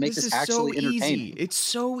top to make this actually entertaining. Easy. It's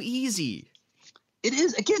so easy. It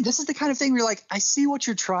is. Again, this is the kind of thing where you're like, I see what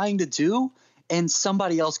you're trying to do, and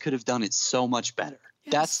somebody else could have done it so much better.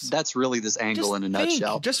 Yes. That's really this angle in a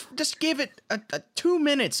nutshell. Just give it a 2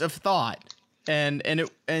 minutes of thought, and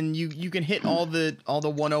you can hit all the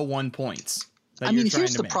 101 points. I mean,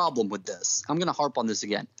 here's the problem with this. I'm going to harp on this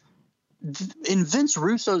again. In Vince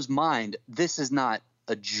Russo's mind, this is not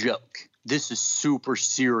a joke. This is super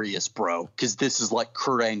serious, bro, because this is like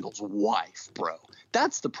Kurt Angle's wife, bro.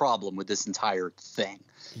 That's the problem with this entire thing,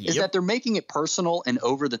 is that they're making it personal and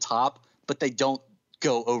over the top, but they don't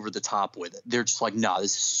go over the top with it. They're just like, nah,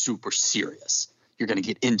 this is super serious. You're going to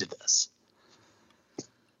get into this.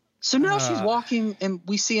 So now she's walking, and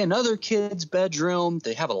we see another kid's bedroom.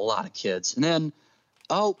 They have a lot of kids, and then,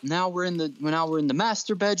 now we're in the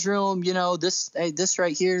master bedroom. You know, this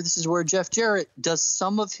right here. This is where Jeff Jarrett does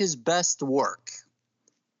some of his best work,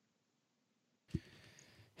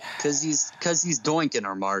 because he's doinking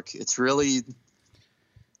her, Mark. It's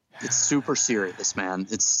super serious, man.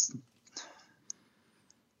 It's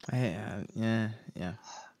yeah.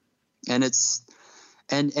 And it's.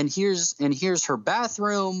 And here's her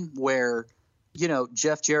bathroom where, you know,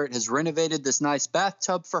 Jeff Jarrett has renovated this nice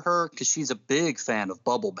bathtub for her because she's a big fan of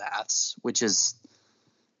bubble baths, which is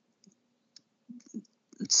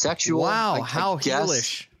sexual. Wow, how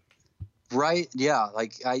heelish. Right? Yeah,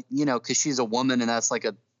 because she's a woman and that's like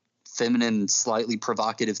a feminine, slightly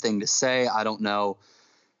provocative thing to say. I don't know.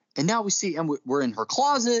 And now we see, and we're in her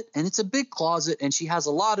closet, and it's a big closet, and she has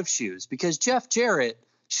a lot of shoes because Jeff Jarrett.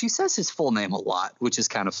 She says his full name a lot, which is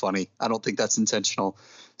kind of funny. I don't think that's intentional.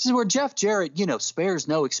 This is where Jeff Jarrett, you know, spares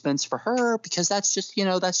no expense for her because that's just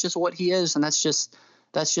what he is. And that's just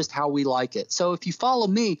how we like it. So if you follow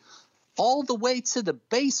me all the way to the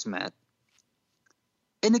basement,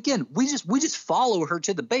 and again, we just follow her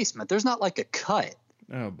to the basement. There's not like a cut.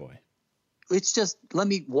 Oh boy. It's just, let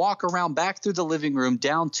me walk around back through the living room,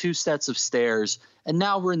 down 2 sets of stairs. And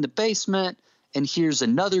now we're in the basement. And here's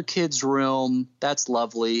another kid's room. That's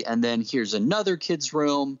lovely. And then here's another kid's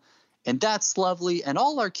room. And that's lovely. And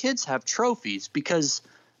all our kids have trophies because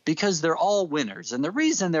they're all winners. And the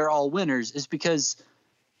reason they're all winners is because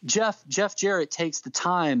Jeff Jarrett takes the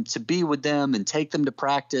time to be with them and take them to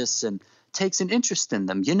practice and takes an interest in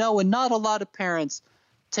them. You know, and not a lot of parents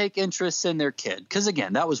take interest in their kid. Because,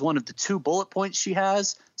 again, that was one of the 2 bullet points she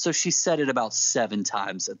has. So she said it about 7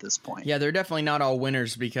 times at this point. Yeah, they're definitely not all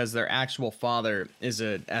winners because their actual father is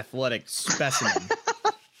an athletic specimen.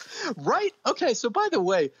 Right? Okay, so by the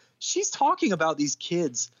way, she's talking about these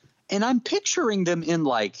kids, and I'm picturing them in,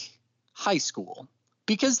 like, high school.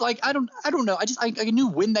 Because, like, I don't know. I knew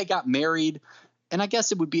when they got married, and I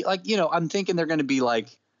guess it would be, like, you know, I'm thinking they're going to be, like,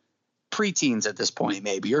 preteens at this point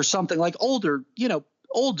maybe or something, like older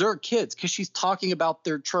kids, because she's talking about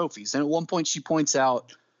their trophies. And at one point she points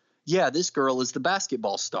out, yeah, this girl is the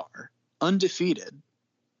basketball star, undefeated.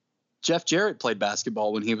 Jeff Jarrett played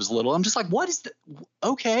basketball when he was little. I'm just like, what is that?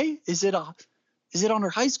 Okay. Is it on her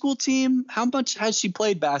high school team? How much has she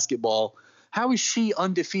played basketball? How is she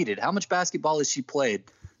undefeated? How much basketball has she played?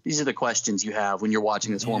 These are the questions you have when you're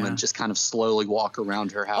watching this woman just kind of slowly walk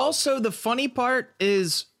around her house. Also, the funny part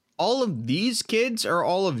is all of these kids are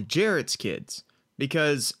all of Jarrett's kids.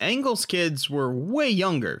 Because Angle's kids were way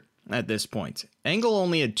younger at this point. Angle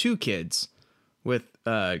only had 2 kids with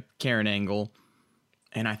Karen Angle.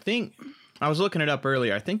 And I think, I was looking it up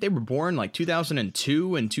earlier, I think they were born like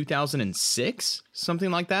 2002 and 2006,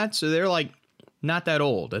 something like that. So they're like not that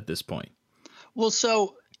old at this point. Well,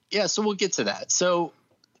 so we'll get to that. So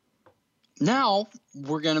now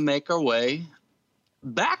we're going to make our way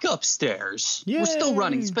back upstairs. Yay. We're still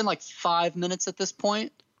running. It's been like 5 minutes at this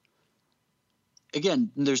point.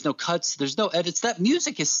 Again, there's no cuts, there's no edits. That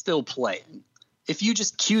music is still playing. If you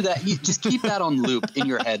just cue that, you just keep that on loop in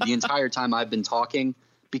your head the entire time I've been talking,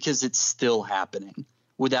 because it's still happening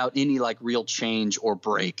without any like real change or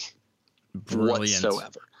break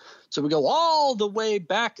whatsoever. So we go all the way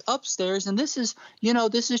back upstairs, and this is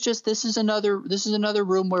another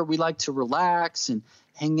room where we like to relax and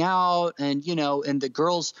hang out, and and the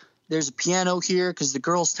girls. There's a piano here because the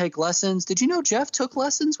girls take lessons. Did you know Jeff took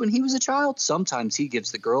lessons when he was a child? Sometimes he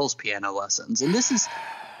gives the girls piano lessons. And this is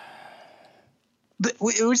 –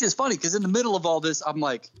 which is funny because in the middle of all this, I'm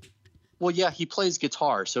like, well, yeah, he plays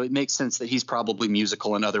guitar, so it makes sense that he's probably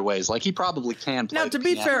musical in other ways. Like he probably can play Now, to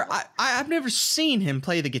be fair, I've never seen him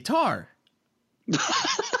play the guitar.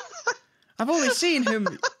 I've only seen him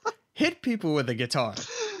hit people with a guitar.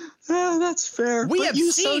 That's fair. We but have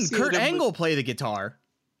you seen associate Kurt him with- Angle play the guitar.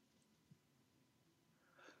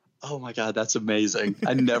 Oh my God, that's amazing.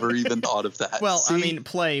 I never even thought of that. Well, I See, mean,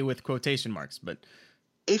 play with quotation marks, but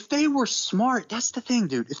if they were smart, that's the thing,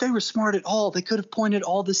 dude. If they were smart at all, they could have pointed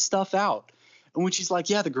all this stuff out. And when she's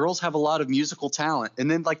like, yeah, the girls have a lot of musical talent. And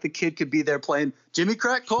then like the kid could be there playing Jimmy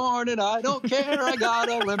Crack Corn and I don't care, I got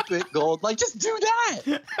Olympic gold. Like, just do that.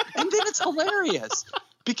 And then it's hilarious.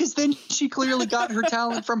 Because then she clearly got her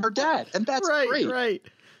talent from her dad. And that's great. Right.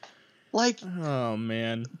 Like, Oh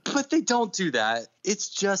man. but they don't do that. It's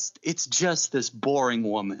just this boring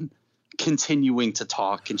woman continuing to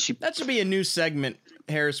talk, and she That should be a new segment,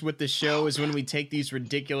 Harris, with the show, is when we take these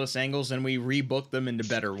ridiculous angles and we rebook them into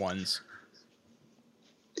better ones.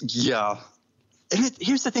 yeah. And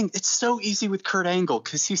here's the thing, it's so easy with Kurt Angle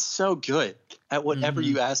because he's so good at whatever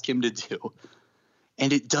you ask him to do.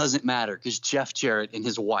 And it doesn't matter because Jeff Jarrett and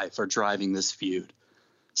his wife are driving this feud.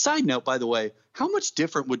 Side note, by the way, how much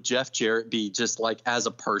different would Jeff Jarrett be just like as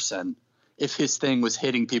a person if his thing was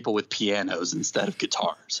hitting people with pianos instead of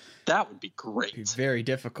guitars? That would be great. It's very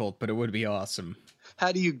difficult, but it would be awesome.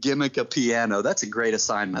 How do you gimmick a piano? That's a great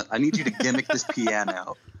assignment. I need you to gimmick this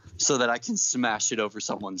piano so that I can smash it over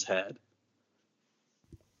someone's head.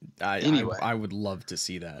 Anyway. I would love to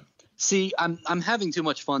see that. See, I'm having too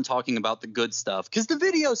much fun talking about the good stuff because the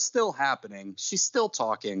video's still happening. She's still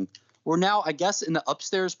talking. We're now, I guess, in the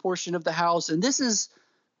upstairs portion of the house, and this is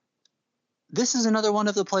another one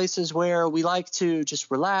of the places where we like to just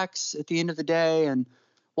relax at the end of the day and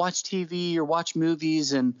watch TV or watch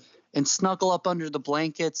movies and snuggle up under the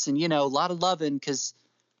blankets and, a lot of loving, because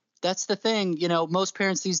that's the thing. Most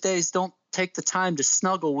parents these days don't take the time to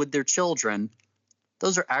snuggle with their children.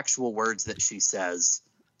 Those are actual words that she says.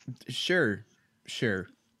 Sure.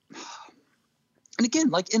 And again,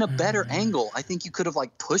 like in a better angle, I think you could have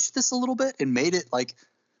like pushed this a little bit and made it like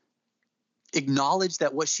acknowledge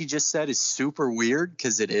that what she just said is super weird,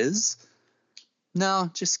 because it is.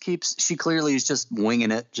 No, she clearly is just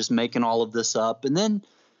winging it, just making all of this up. And then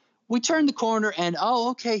we turn the corner and, oh,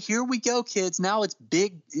 okay, here we go, kids. Now it's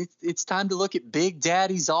it's time to look at Big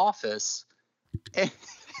Daddy's office.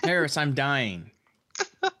 Harris, I'm dying.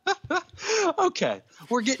 Okay,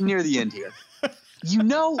 we're getting near the end here.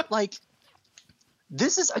 Like,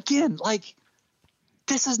 this is, again, like,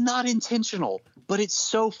 this is not intentional, but it's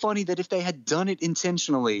so funny that if they had done it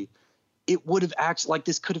intentionally, it would have actually, like,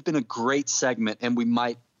 this could have been a great segment, and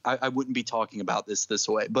I wouldn't be talking about this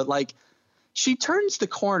way, but, like, she turns the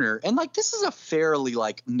corner, and, like, this is a fairly,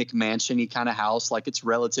 like, McMansion-y kind of house. Like, it's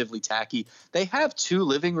relatively tacky. They have 2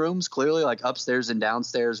 living rooms, clearly, like, upstairs and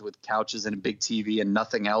downstairs with couches and a big TV and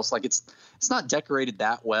nothing else. Like, it's not decorated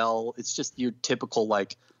that well. It's just your typical,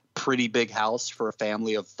 like, pretty big house for a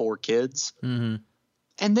family of 4 kids. Mm-hmm.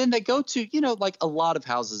 And then they go to, like, a lot of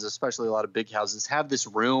houses, especially a lot of big houses, have this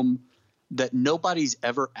room that nobody's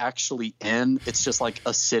ever actually in. It's just, like,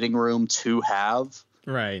 a sitting room to have.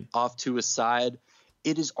 Right. Off to a side.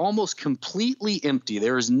 It is almost completely empty.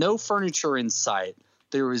 There is no furniture in sight.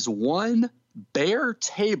 There is one bare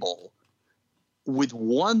table with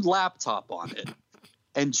one laptop on it.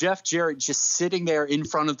 And Jeff Jarrett just sitting there in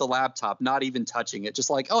front of the laptop, not even touching it. Just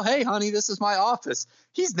like, oh, hey, honey, this is my office.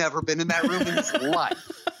 He's never been in that room in his life.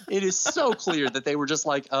 It is so clear that they were just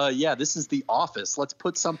like, yeah, this is the office. Let's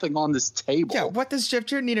put something on this table. Yeah, what does Jeff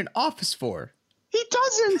Jarrett need an office for? He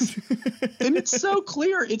doesn't. And it's so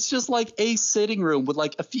clear. It's just like a sitting room with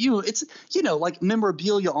like a few, it's, like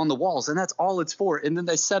memorabilia on the walls, and that's all it's for. And then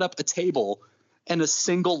they set up a table and a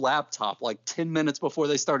single laptop like 10 minutes before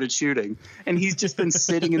they started shooting. And he's just been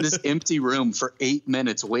sitting in this empty room for 8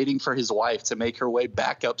 minutes waiting for his wife to make her way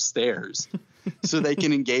back upstairs so they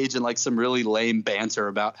can engage in like some really lame banter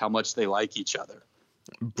about how much they like each other.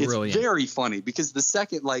 Brilliant. It's very funny because the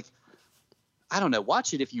second, like, I don't know,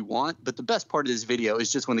 watch it if you want, but the best part of this video is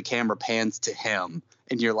just when the camera pans to him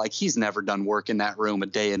and you're like, he's never done work in that room a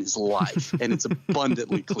day in his life. And it's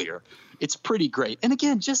abundantly clear. It's pretty great. And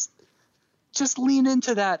again, just lean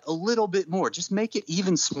into that a little bit more. Just make it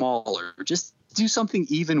even smaller. Just do something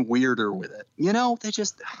even weirder with it.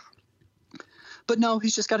 But no,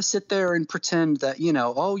 he's just got to sit there and pretend that,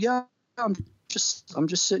 oh yeah, I'm just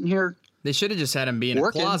sitting here. They should have just had him be in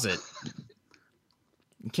working. a closet.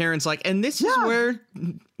 Karen's like, and this is where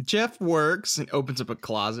Jeff works, and opens up a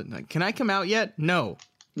closet. Like, can I come out yet? No,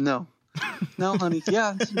 honey.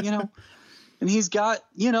 Yeah. And he's got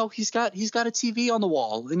a TV on the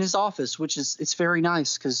wall in his office, which it's very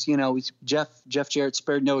nice. Cause Jeff Jarrett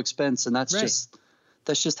spared no expense. And that's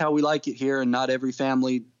just how we like it here. And not every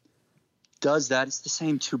family does that. It's the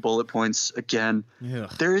same 2 bullet points again. Yeah.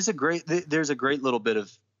 There's a great little bit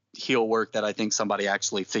of heel work that I think somebody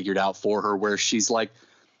actually figured out for her, where she's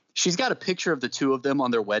got a picture of the two of them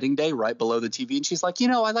on their wedding day right below the TV. And she's like,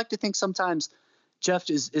 I like to think sometimes Jeff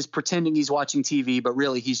is pretending he's watching TV, but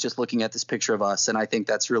really he's just looking at this picture of us. And I think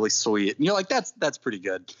that's really sweet. And you're like, that's pretty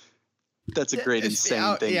good. That's a great,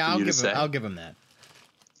 insane thing for you to say. I'll give him that.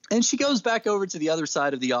 And she goes back over to the other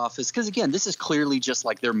side of the office because, again, this is clearly just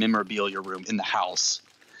like their memorabilia room in the house.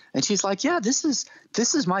 And she's like, yeah, this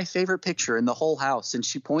is my favorite picture in the whole house. And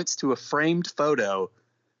she points to a framed photo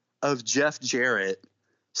of Jeff Jarrett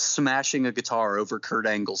smashing a guitar over Kurt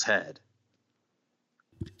Angle's head.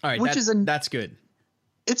 All right, that's good.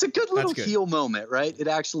 It's a good little heel moment, right? It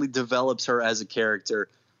actually develops her as a character.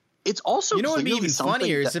 It's also, what would be even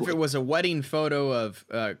funnier is if it was a wedding photo of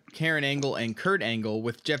Karen Angle and Kurt Angle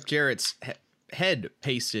with Jeff Jarrett's head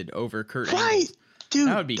pasted over Kurt Angle. Right, dude.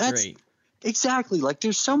 That would be great. Exactly. Like,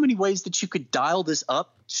 there's so many ways that you could dial this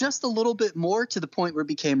up just a little bit more to the point where it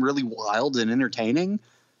became really wild and entertaining.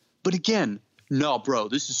 But again, no, bro,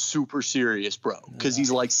 this is super serious, bro. Because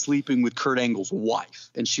he's like sleeping with Kurt Angle's wife,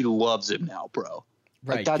 and she loves him now, bro.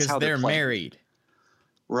 Right, like, that's how they're married.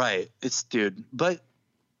 Right. But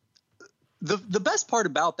the best part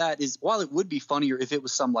about that is, while it would be funnier if it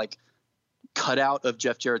was some like cutout of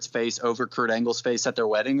Jeff Jarrett's face over Kurt Angle's face at their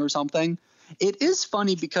wedding or something, it is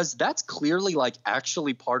funny because that's clearly like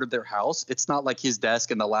actually part of their house. It's not like his desk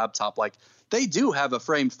and the laptop. Like, they do have a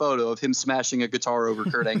framed photo of him smashing a guitar over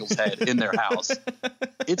Kurt Angle's head in their house.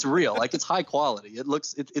 It's real. Like, it's high quality.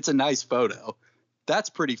 It's a nice photo. That's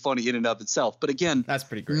pretty funny in and of itself. But again, that's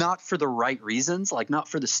pretty great. Not for the right reasons, like not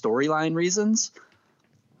for the storyline reasons.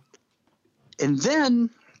 And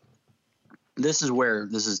then this is where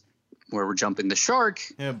we're jumping the shark.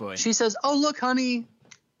 Oh boy. She says, "Oh, look, honey,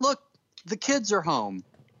 look, the kids are home."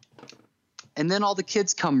 And then all the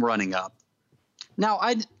kids come running up. Now,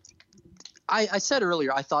 I said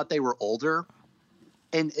earlier I thought they were older,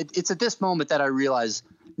 and it's at this moment that I realize,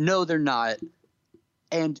 no, they're not.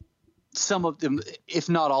 And some of them, if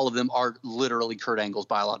not all of them, are literally Kurt Angle's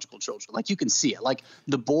biological children. Like, you can see it. Like,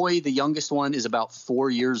 the boy, the youngest one, is about 4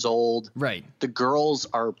 years old. Right. The girls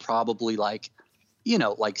are probably like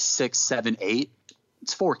 6, 7, 8.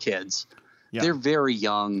 It's 4 kids. Yeah. They're very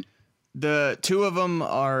young. The 2 of them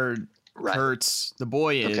are Kurt's. The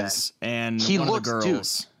boy is, and one of the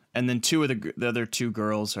girls. And then 2 of the other 2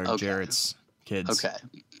 girls are Jarrett's kids. Okay.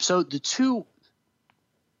 So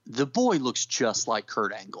the boy looks just like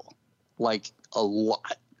Kurt Angle. Like, a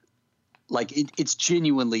lot. Like, it's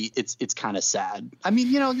genuinely, it's kind of sad. I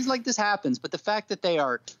mean, this happens, but the fact that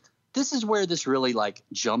this is where this really like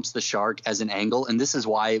jumps the shark as an angle. And this is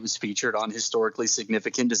why it was featured on Historically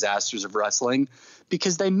Significant Disasters of Wrestling,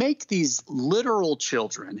 because they make these literal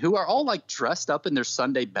children who are all like dressed up in their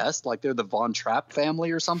Sunday best, like they're the Von Trapp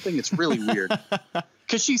family or something. It's really weird.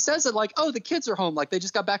 Because she says it like, oh, the kids are home. Like, they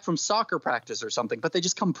just got back from soccer practice or something. But they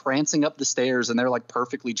just come prancing up the stairs and they're like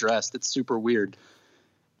perfectly dressed. It's super weird.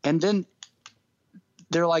 And then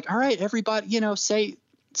they're like, all right, everybody,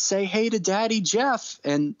 say hey to Daddy Jeff.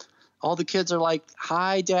 And all the kids are like,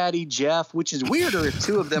 hi, Daddy Jeff, which is weirder if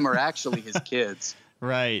 2 of them are actually his kids.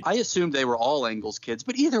 Right. I assumed they were all Angle's kids.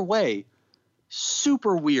 But either way,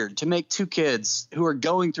 super weird to make 2 kids who are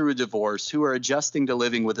going through a divorce, who are adjusting to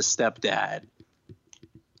living with a stepdad,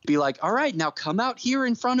 be like, all right, now come out here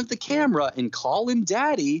in front of the camera and call him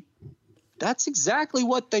Daddy. That's exactly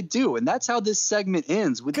what they do. And that's how this segment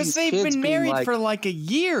ends. Because they've been married for like a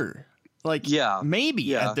year. Like,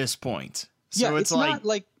 maybe at this point. So it's like, not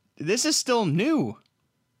like, this is still new.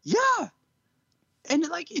 Yeah. And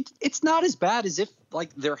like, it's not as bad as if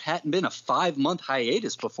like there hadn't been a 5-month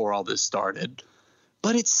hiatus before all this started.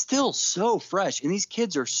 But it's still so fresh. And these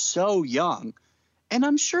kids are so young. And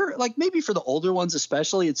I'm sure, like, maybe for the older ones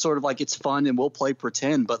especially, it's sort of like it's fun and we'll play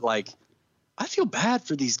pretend. But, like, I feel bad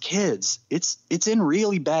for these kids. It's in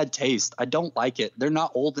really bad taste. I don't like it. They're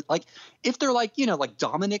not old. Like, if they're, like, like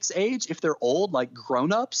Dominic's age, if they're old, like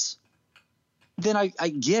grown-ups, then I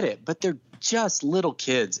get it. But they're just little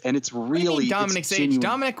kids. And it's really Dominic's age.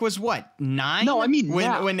 Dominic was what, 9? No, I mean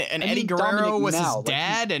now. When Eddie Guerrero was his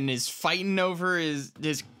dad and is fighting over his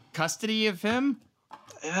custody of him?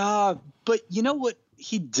 But you know what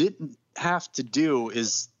he didn't have to do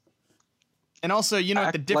is, and also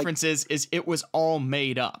what the difference is it was all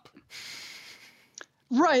made up.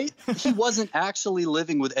 Right. He wasn't actually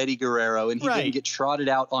living with Eddie Guerrero, and he didn't get trotted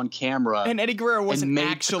out on camera. And Eddie Guerrero wasn't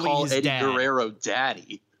actually his Eddie dad. Guerrero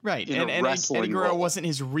daddy. Right. And Eddie Guerrero wasn't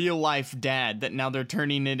his real life dad that now they're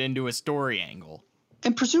turning it into a story angle.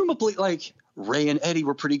 And presumably, like, Ray and Eddie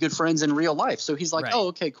were pretty good friends in real life. So he's like, oh,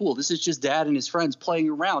 okay, cool. This is just dad and his friends playing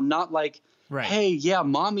around, not like Right. hey, yeah,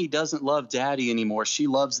 mommy doesn't love daddy anymore. She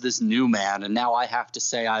loves this new man. And now I have to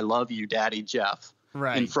say, I love you, Daddy Jeff,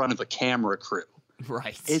 Right. in front of a camera crew.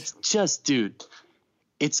 Right. It's just, dude,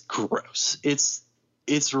 it's gross.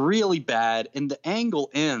 It's really bad. And the angle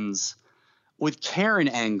ends with Karen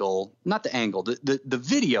Angle, not the angle, the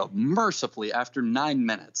video, mercifully, after 9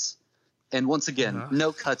 minutes. And once again,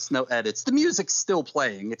 no cuts, no edits. The music's still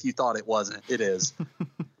playing if you thought it wasn't. It is.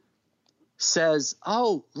 Says,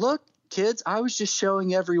 oh, look, kids, I was just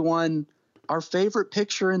showing everyone our favorite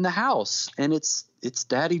picture in the house. And it's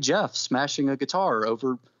Daddy Jeff smashing a guitar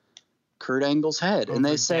over Kurt Angle's head. And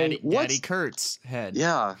they say, Daddy Kurt's head.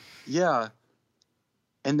 Yeah, yeah.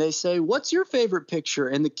 And they say, what's your favorite picture?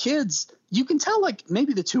 And the kids, you can tell, like,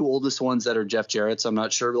 maybe the two oldest ones that are Jeff Jarrett's, I'm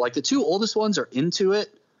not sure, but like the two oldest ones are into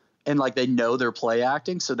it. And like they know they're play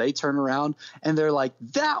acting, so they turn around and they're like,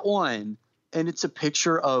 that one. And it's a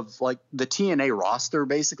picture of like the TNA roster,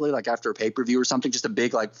 basically, like after a pay-per-view or something, just a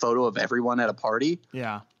big like photo of everyone at a party.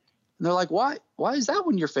 Yeah. And they're like, why is that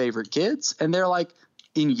one your favorite, kids? And they're like,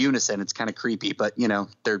 in unison. It's kind of creepy, but you know,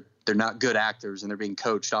 they're not good actors and they're being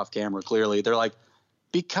coached off camera. Clearly, they're like,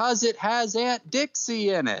 because it has Aunt Dixie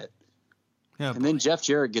in it. Oh, and then Jeff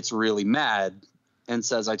Jarrett gets really mad and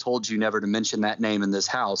says, I told you never to mention that name in this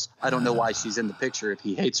house. I don't know why she's in the picture if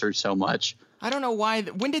he hates her so much. I don't know why.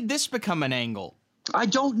 When did this become an angle? I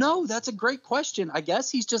don't know. That's a great question. I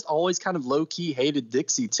guess he's just always kind of low-key hated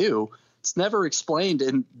Dixie, too. It's never explained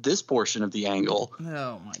in this portion of the angle.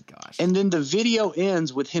 Oh, my gosh. And then the video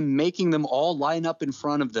ends with him making them all line up in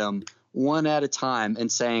front of them one at a time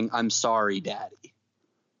and saying, I'm sorry, Daddy,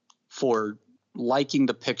 for liking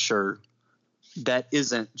the picture that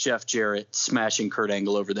isn't Jeff Jarrett smashing Kurt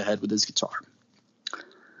Angle over the head with his guitar.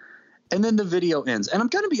 And then the video ends. And I'm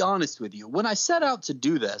going to be honest with you. When I set out to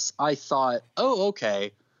do this, I thought, oh,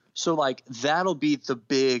 okay. So, like, that'll be the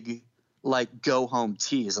big, like, go-home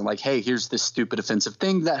tease. And, like, hey, here's this stupid offensive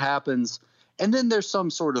thing that happens. And then there's some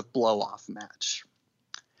sort of blow-off match.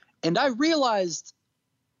 And I realized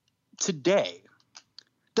today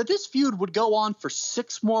that this feud would go on for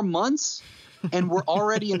 6 more months. And we're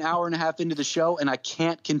already an hour and a half into the show, and I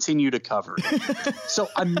can't continue to cover it. So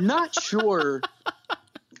I'm not sure.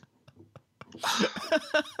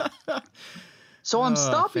 So I'm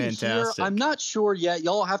stopping fantastic. here. I'm not sure yet.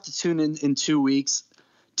 Y'all have to tune in 2 weeks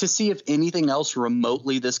to see if anything else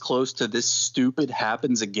remotely this close to this stupid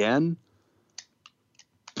happens again.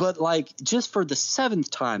 But, like, just for the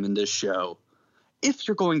 7th time in this show, if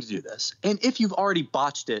you're going to do this, and if you've already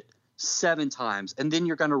botched it 7 times, and then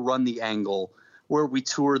you're going to run the angle where we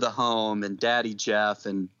tour the home and Daddy Jeff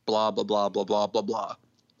and blah, blah, blah, blah, blah, blah, blah.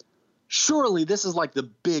 Surely this is like the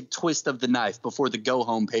big twist of the knife before the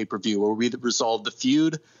go-home pay-per-view where we resolve the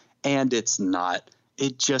feud, and it's not.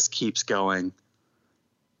 It just keeps going.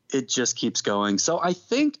 It just keeps going. So I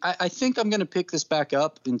think I'm going to pick this back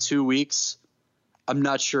up in 2 weeks. I'm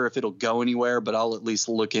not sure if it'll go anywhere, but I'll at least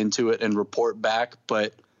look into it and report back.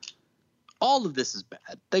 But all of this is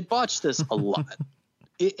bad. They botched this a lot.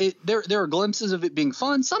 There are glimpses of it being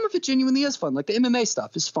fun. Some of it genuinely is fun. Like the MMA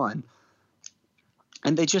stuff is fun.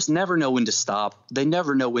 And they just never know when to stop. They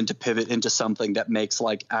never know when to pivot into something that makes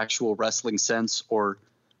like actual wrestling sense or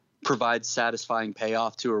provides satisfying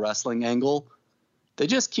payoff to a wrestling angle. They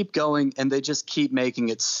just keep going, and they just keep making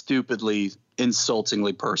it stupidly,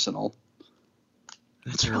 insultingly personal.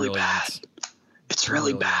 It's really bad. It's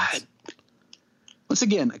really bad. Once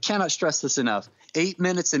again, I cannot stress this enough. 8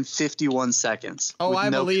 minutes and 51 seconds. Oh, I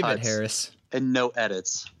no believe it, cuts Harris. And no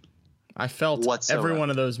edits. I felt whatsoever. every one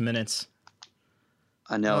of those minutes.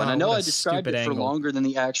 I know, Oh, and I know what a I described it stupid for angle. longer than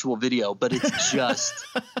the actual video, but it's just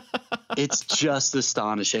it's just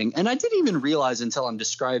astonishing. And I didn't even realize until I'm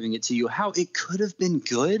describing it to you how it could have been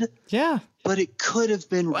good, Yeah. but it could have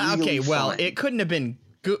been really Okay, well, fun. it couldn't have been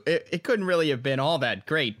good. It couldn't really have been all that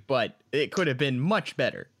great, but it could have been much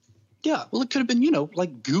better. Yeah, well, it could have been,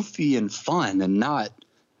 like goofy and fun and not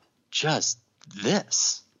just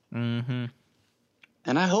this. Mm-hmm.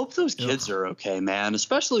 And I hope those kids are okay, man,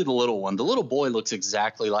 especially the little one. The little boy looks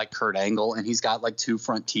exactly like Kurt Angle, and he's got like 2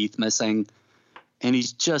 front teeth missing, and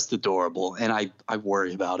he's just adorable. And I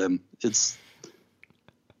worry about him. It's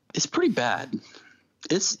pretty bad.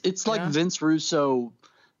 It's like Vince Russo,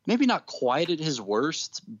 maybe not quite at his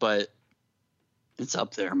worst, but it's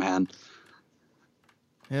up there, man.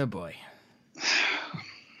 Oh, boy.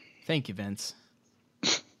 Thank you, Vince.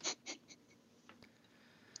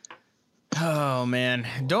 Oh, man.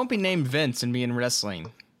 Don't be named Vince and be in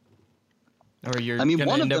wrestling. Or you're I mean, gonna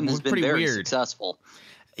one of end up them has been pretty very weird. successful.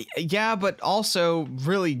 Yeah, but also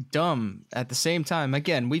really dumb at the same time.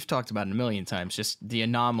 Again, we've talked about it a million times, just the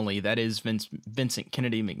anomaly that is Vincent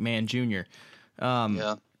Kennedy McMahon Jr.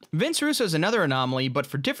 Yeah. Vince Russo's another anomaly, but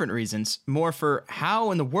for different reasons. More for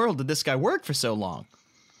how in the world did this guy work for so long?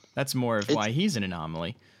 That's more of why he's an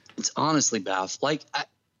anomaly. It's honestly, Beth, like,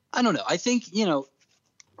 I don't know. I think, you know,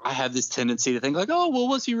 I have this tendency to think like, oh, well,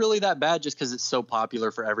 was he really that bad just because it's so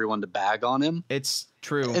popular for everyone to bag on him? It's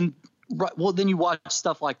true. And right, well, then you watch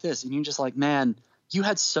stuff like this and you're just like, man, you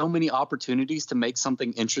had so many opportunities to make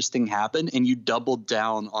something interesting happen, and you doubled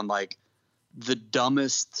down on like the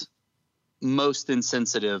dumbest, most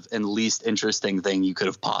insensitive, and least interesting thing you could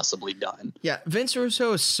have possibly done. Yeah, Vince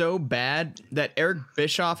Russo is so bad that Eric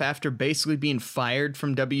Bischoff, after basically being fired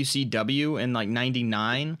from WCW in like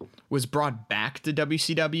 99, was brought back to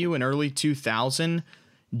WCW in early 2000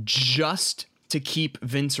 just to keep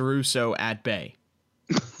Vince Russo at bay.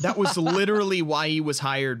 That was literally why he was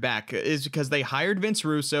hired back, is because they hired Vince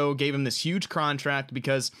Russo, gave him this huge contract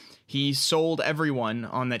because he sold everyone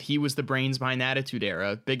on that he was the brains behind the Attitude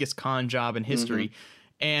Era, biggest con job in history.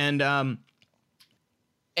 Mm-hmm.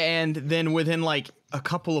 And then within like a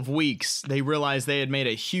couple of weeks, they realized they had made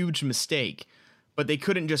a huge mistake, but they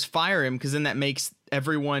couldn't just fire him because then that makes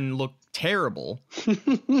everyone look terrible.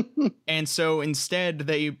 And so instead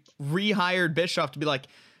they rehired Bischoff to be like,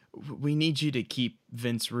 we need you to keep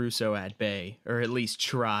Vince Russo at bay, or at least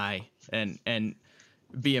try and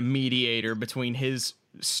be a mediator between his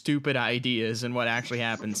stupid ideas and what actually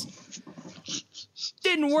happens.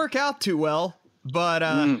 Didn't work out too well, but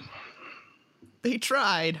they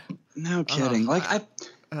tried. No kidding.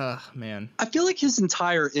 Man. I feel like his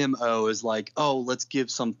entire MO is like, oh, let's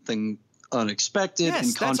give something unexpected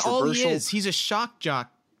and controversial. That's all he is. He's a shock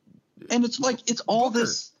jock. And it's like, it's all Booker.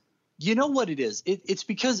 this. You know what it is? It's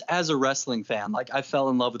because as a wrestling fan, like I fell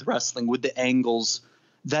in love with wrestling with the angles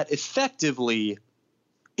that effectively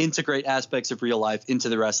integrate aspects of real life into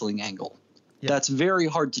the wrestling angle. Yeah. That's very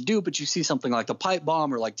hard to do, but you see something like the pipe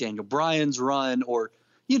bomb or like Daniel Bryan's run, or,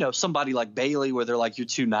 you know, somebody like Bayley where they're like, you're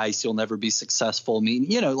too nice, you'll never be successful. I mean,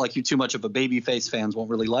 you know, like you're too much of a babyface, fans won't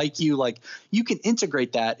really like you. Like you can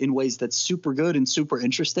integrate that in ways that's super good and super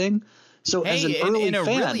interesting. So as an early in a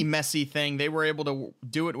fan, really messy thing, they were able to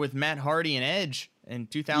do it with Matt Hardy and Edge in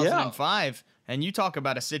 2005. Yeah. And you talk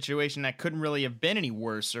about a situation that couldn't really have been any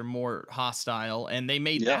worse or more hostile, and they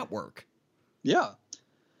made that work. Yeah.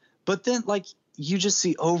 But then, like, you just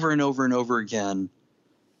see over and over and over again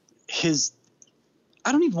his,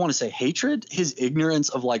 I don't even want to say hatred, his ignorance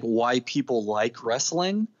of, like, why people like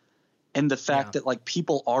wrestling. And the fact that like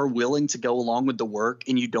people are willing to go along with the work,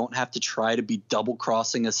 and you don't have to try to be double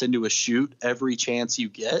crossing us into a shoot every chance you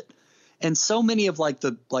get. And so many of like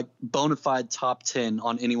the like bona fide top 10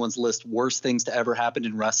 on anyone's list worst things to ever happen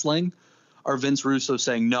in wrestling are Vince Russo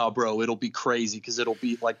saying, no, bro, it'll be crazy because it'll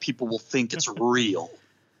be like people will think it's real.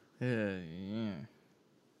 Yeah.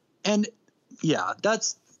 And yeah,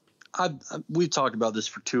 that's we've talked about this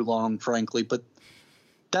for too long, frankly, but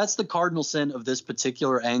that's the cardinal sin of this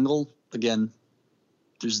particular angle. Again,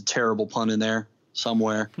 there's a terrible pun in there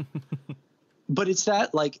somewhere. But it's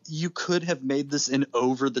that, like, you could have made this an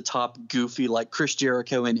over-the-top, goofy, like Chris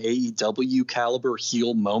Jericho and AEW caliber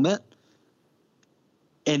heel moment.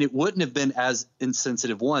 And it wouldn't have been as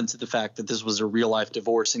insensitive, one, to the fact that this was a real-life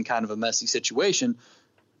divorce and kind of a messy situation.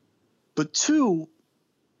 But two,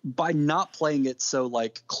 by not playing it so,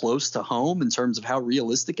 like, close to home in terms of how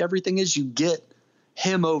realistic everything is, you get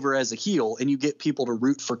him over as a heel, and you get people to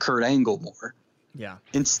root for Kurt Angle more. Yeah.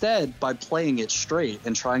 Instead, by playing it straight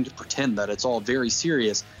and trying to pretend that it's all very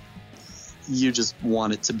serious, you just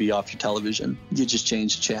want it to be off your television. You just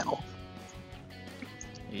change the channel.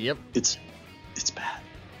 Yep. It's bad.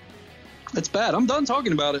 It's bad. I'm done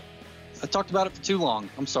talking about it. I talked about it for too long.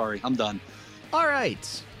 I'm sorry. I'm done. All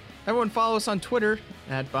right. Everyone follow us on Twitter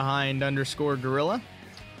at @behind_gorilla.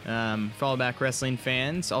 Follow back wrestling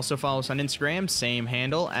fans. Also follow us on Instagram, same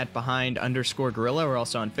handle at @behind_gorilla. We're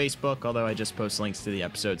also on Facebook, although I just post links to the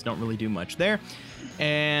episodes. Don't really do much there.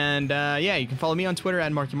 And you can follow me on Twitter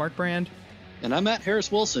at @MarkyMarkBrand. And I'm at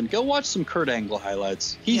Harris Wilson. Go watch some Kurt Angle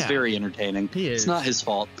highlights. He's very entertaining. He is. It's not his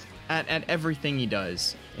fault. At everything he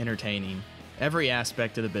does, entertaining. Every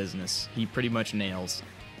aspect of the business, he pretty much nails.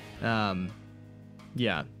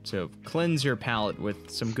 So cleanse your palate with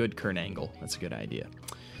some good Kurt Angle. That's a good idea.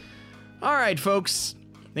 All right, folks.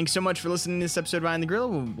 Thanks so much for listening to this episode of Behind the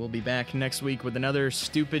Grill. We'll be back next week with another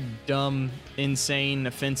stupid, dumb, insane,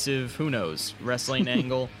 offensive, who knows, wrestling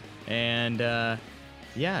angle. And,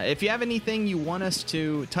 if you have anything you want us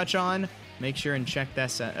to touch on, make sure and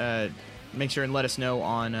let us know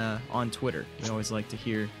on Twitter. We always like to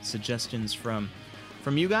hear suggestions from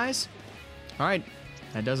from you guys. All right,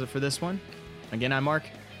 that does it for this one. Again, I'm Mark.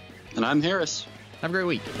 And I'm Harris. Have a great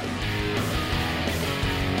week.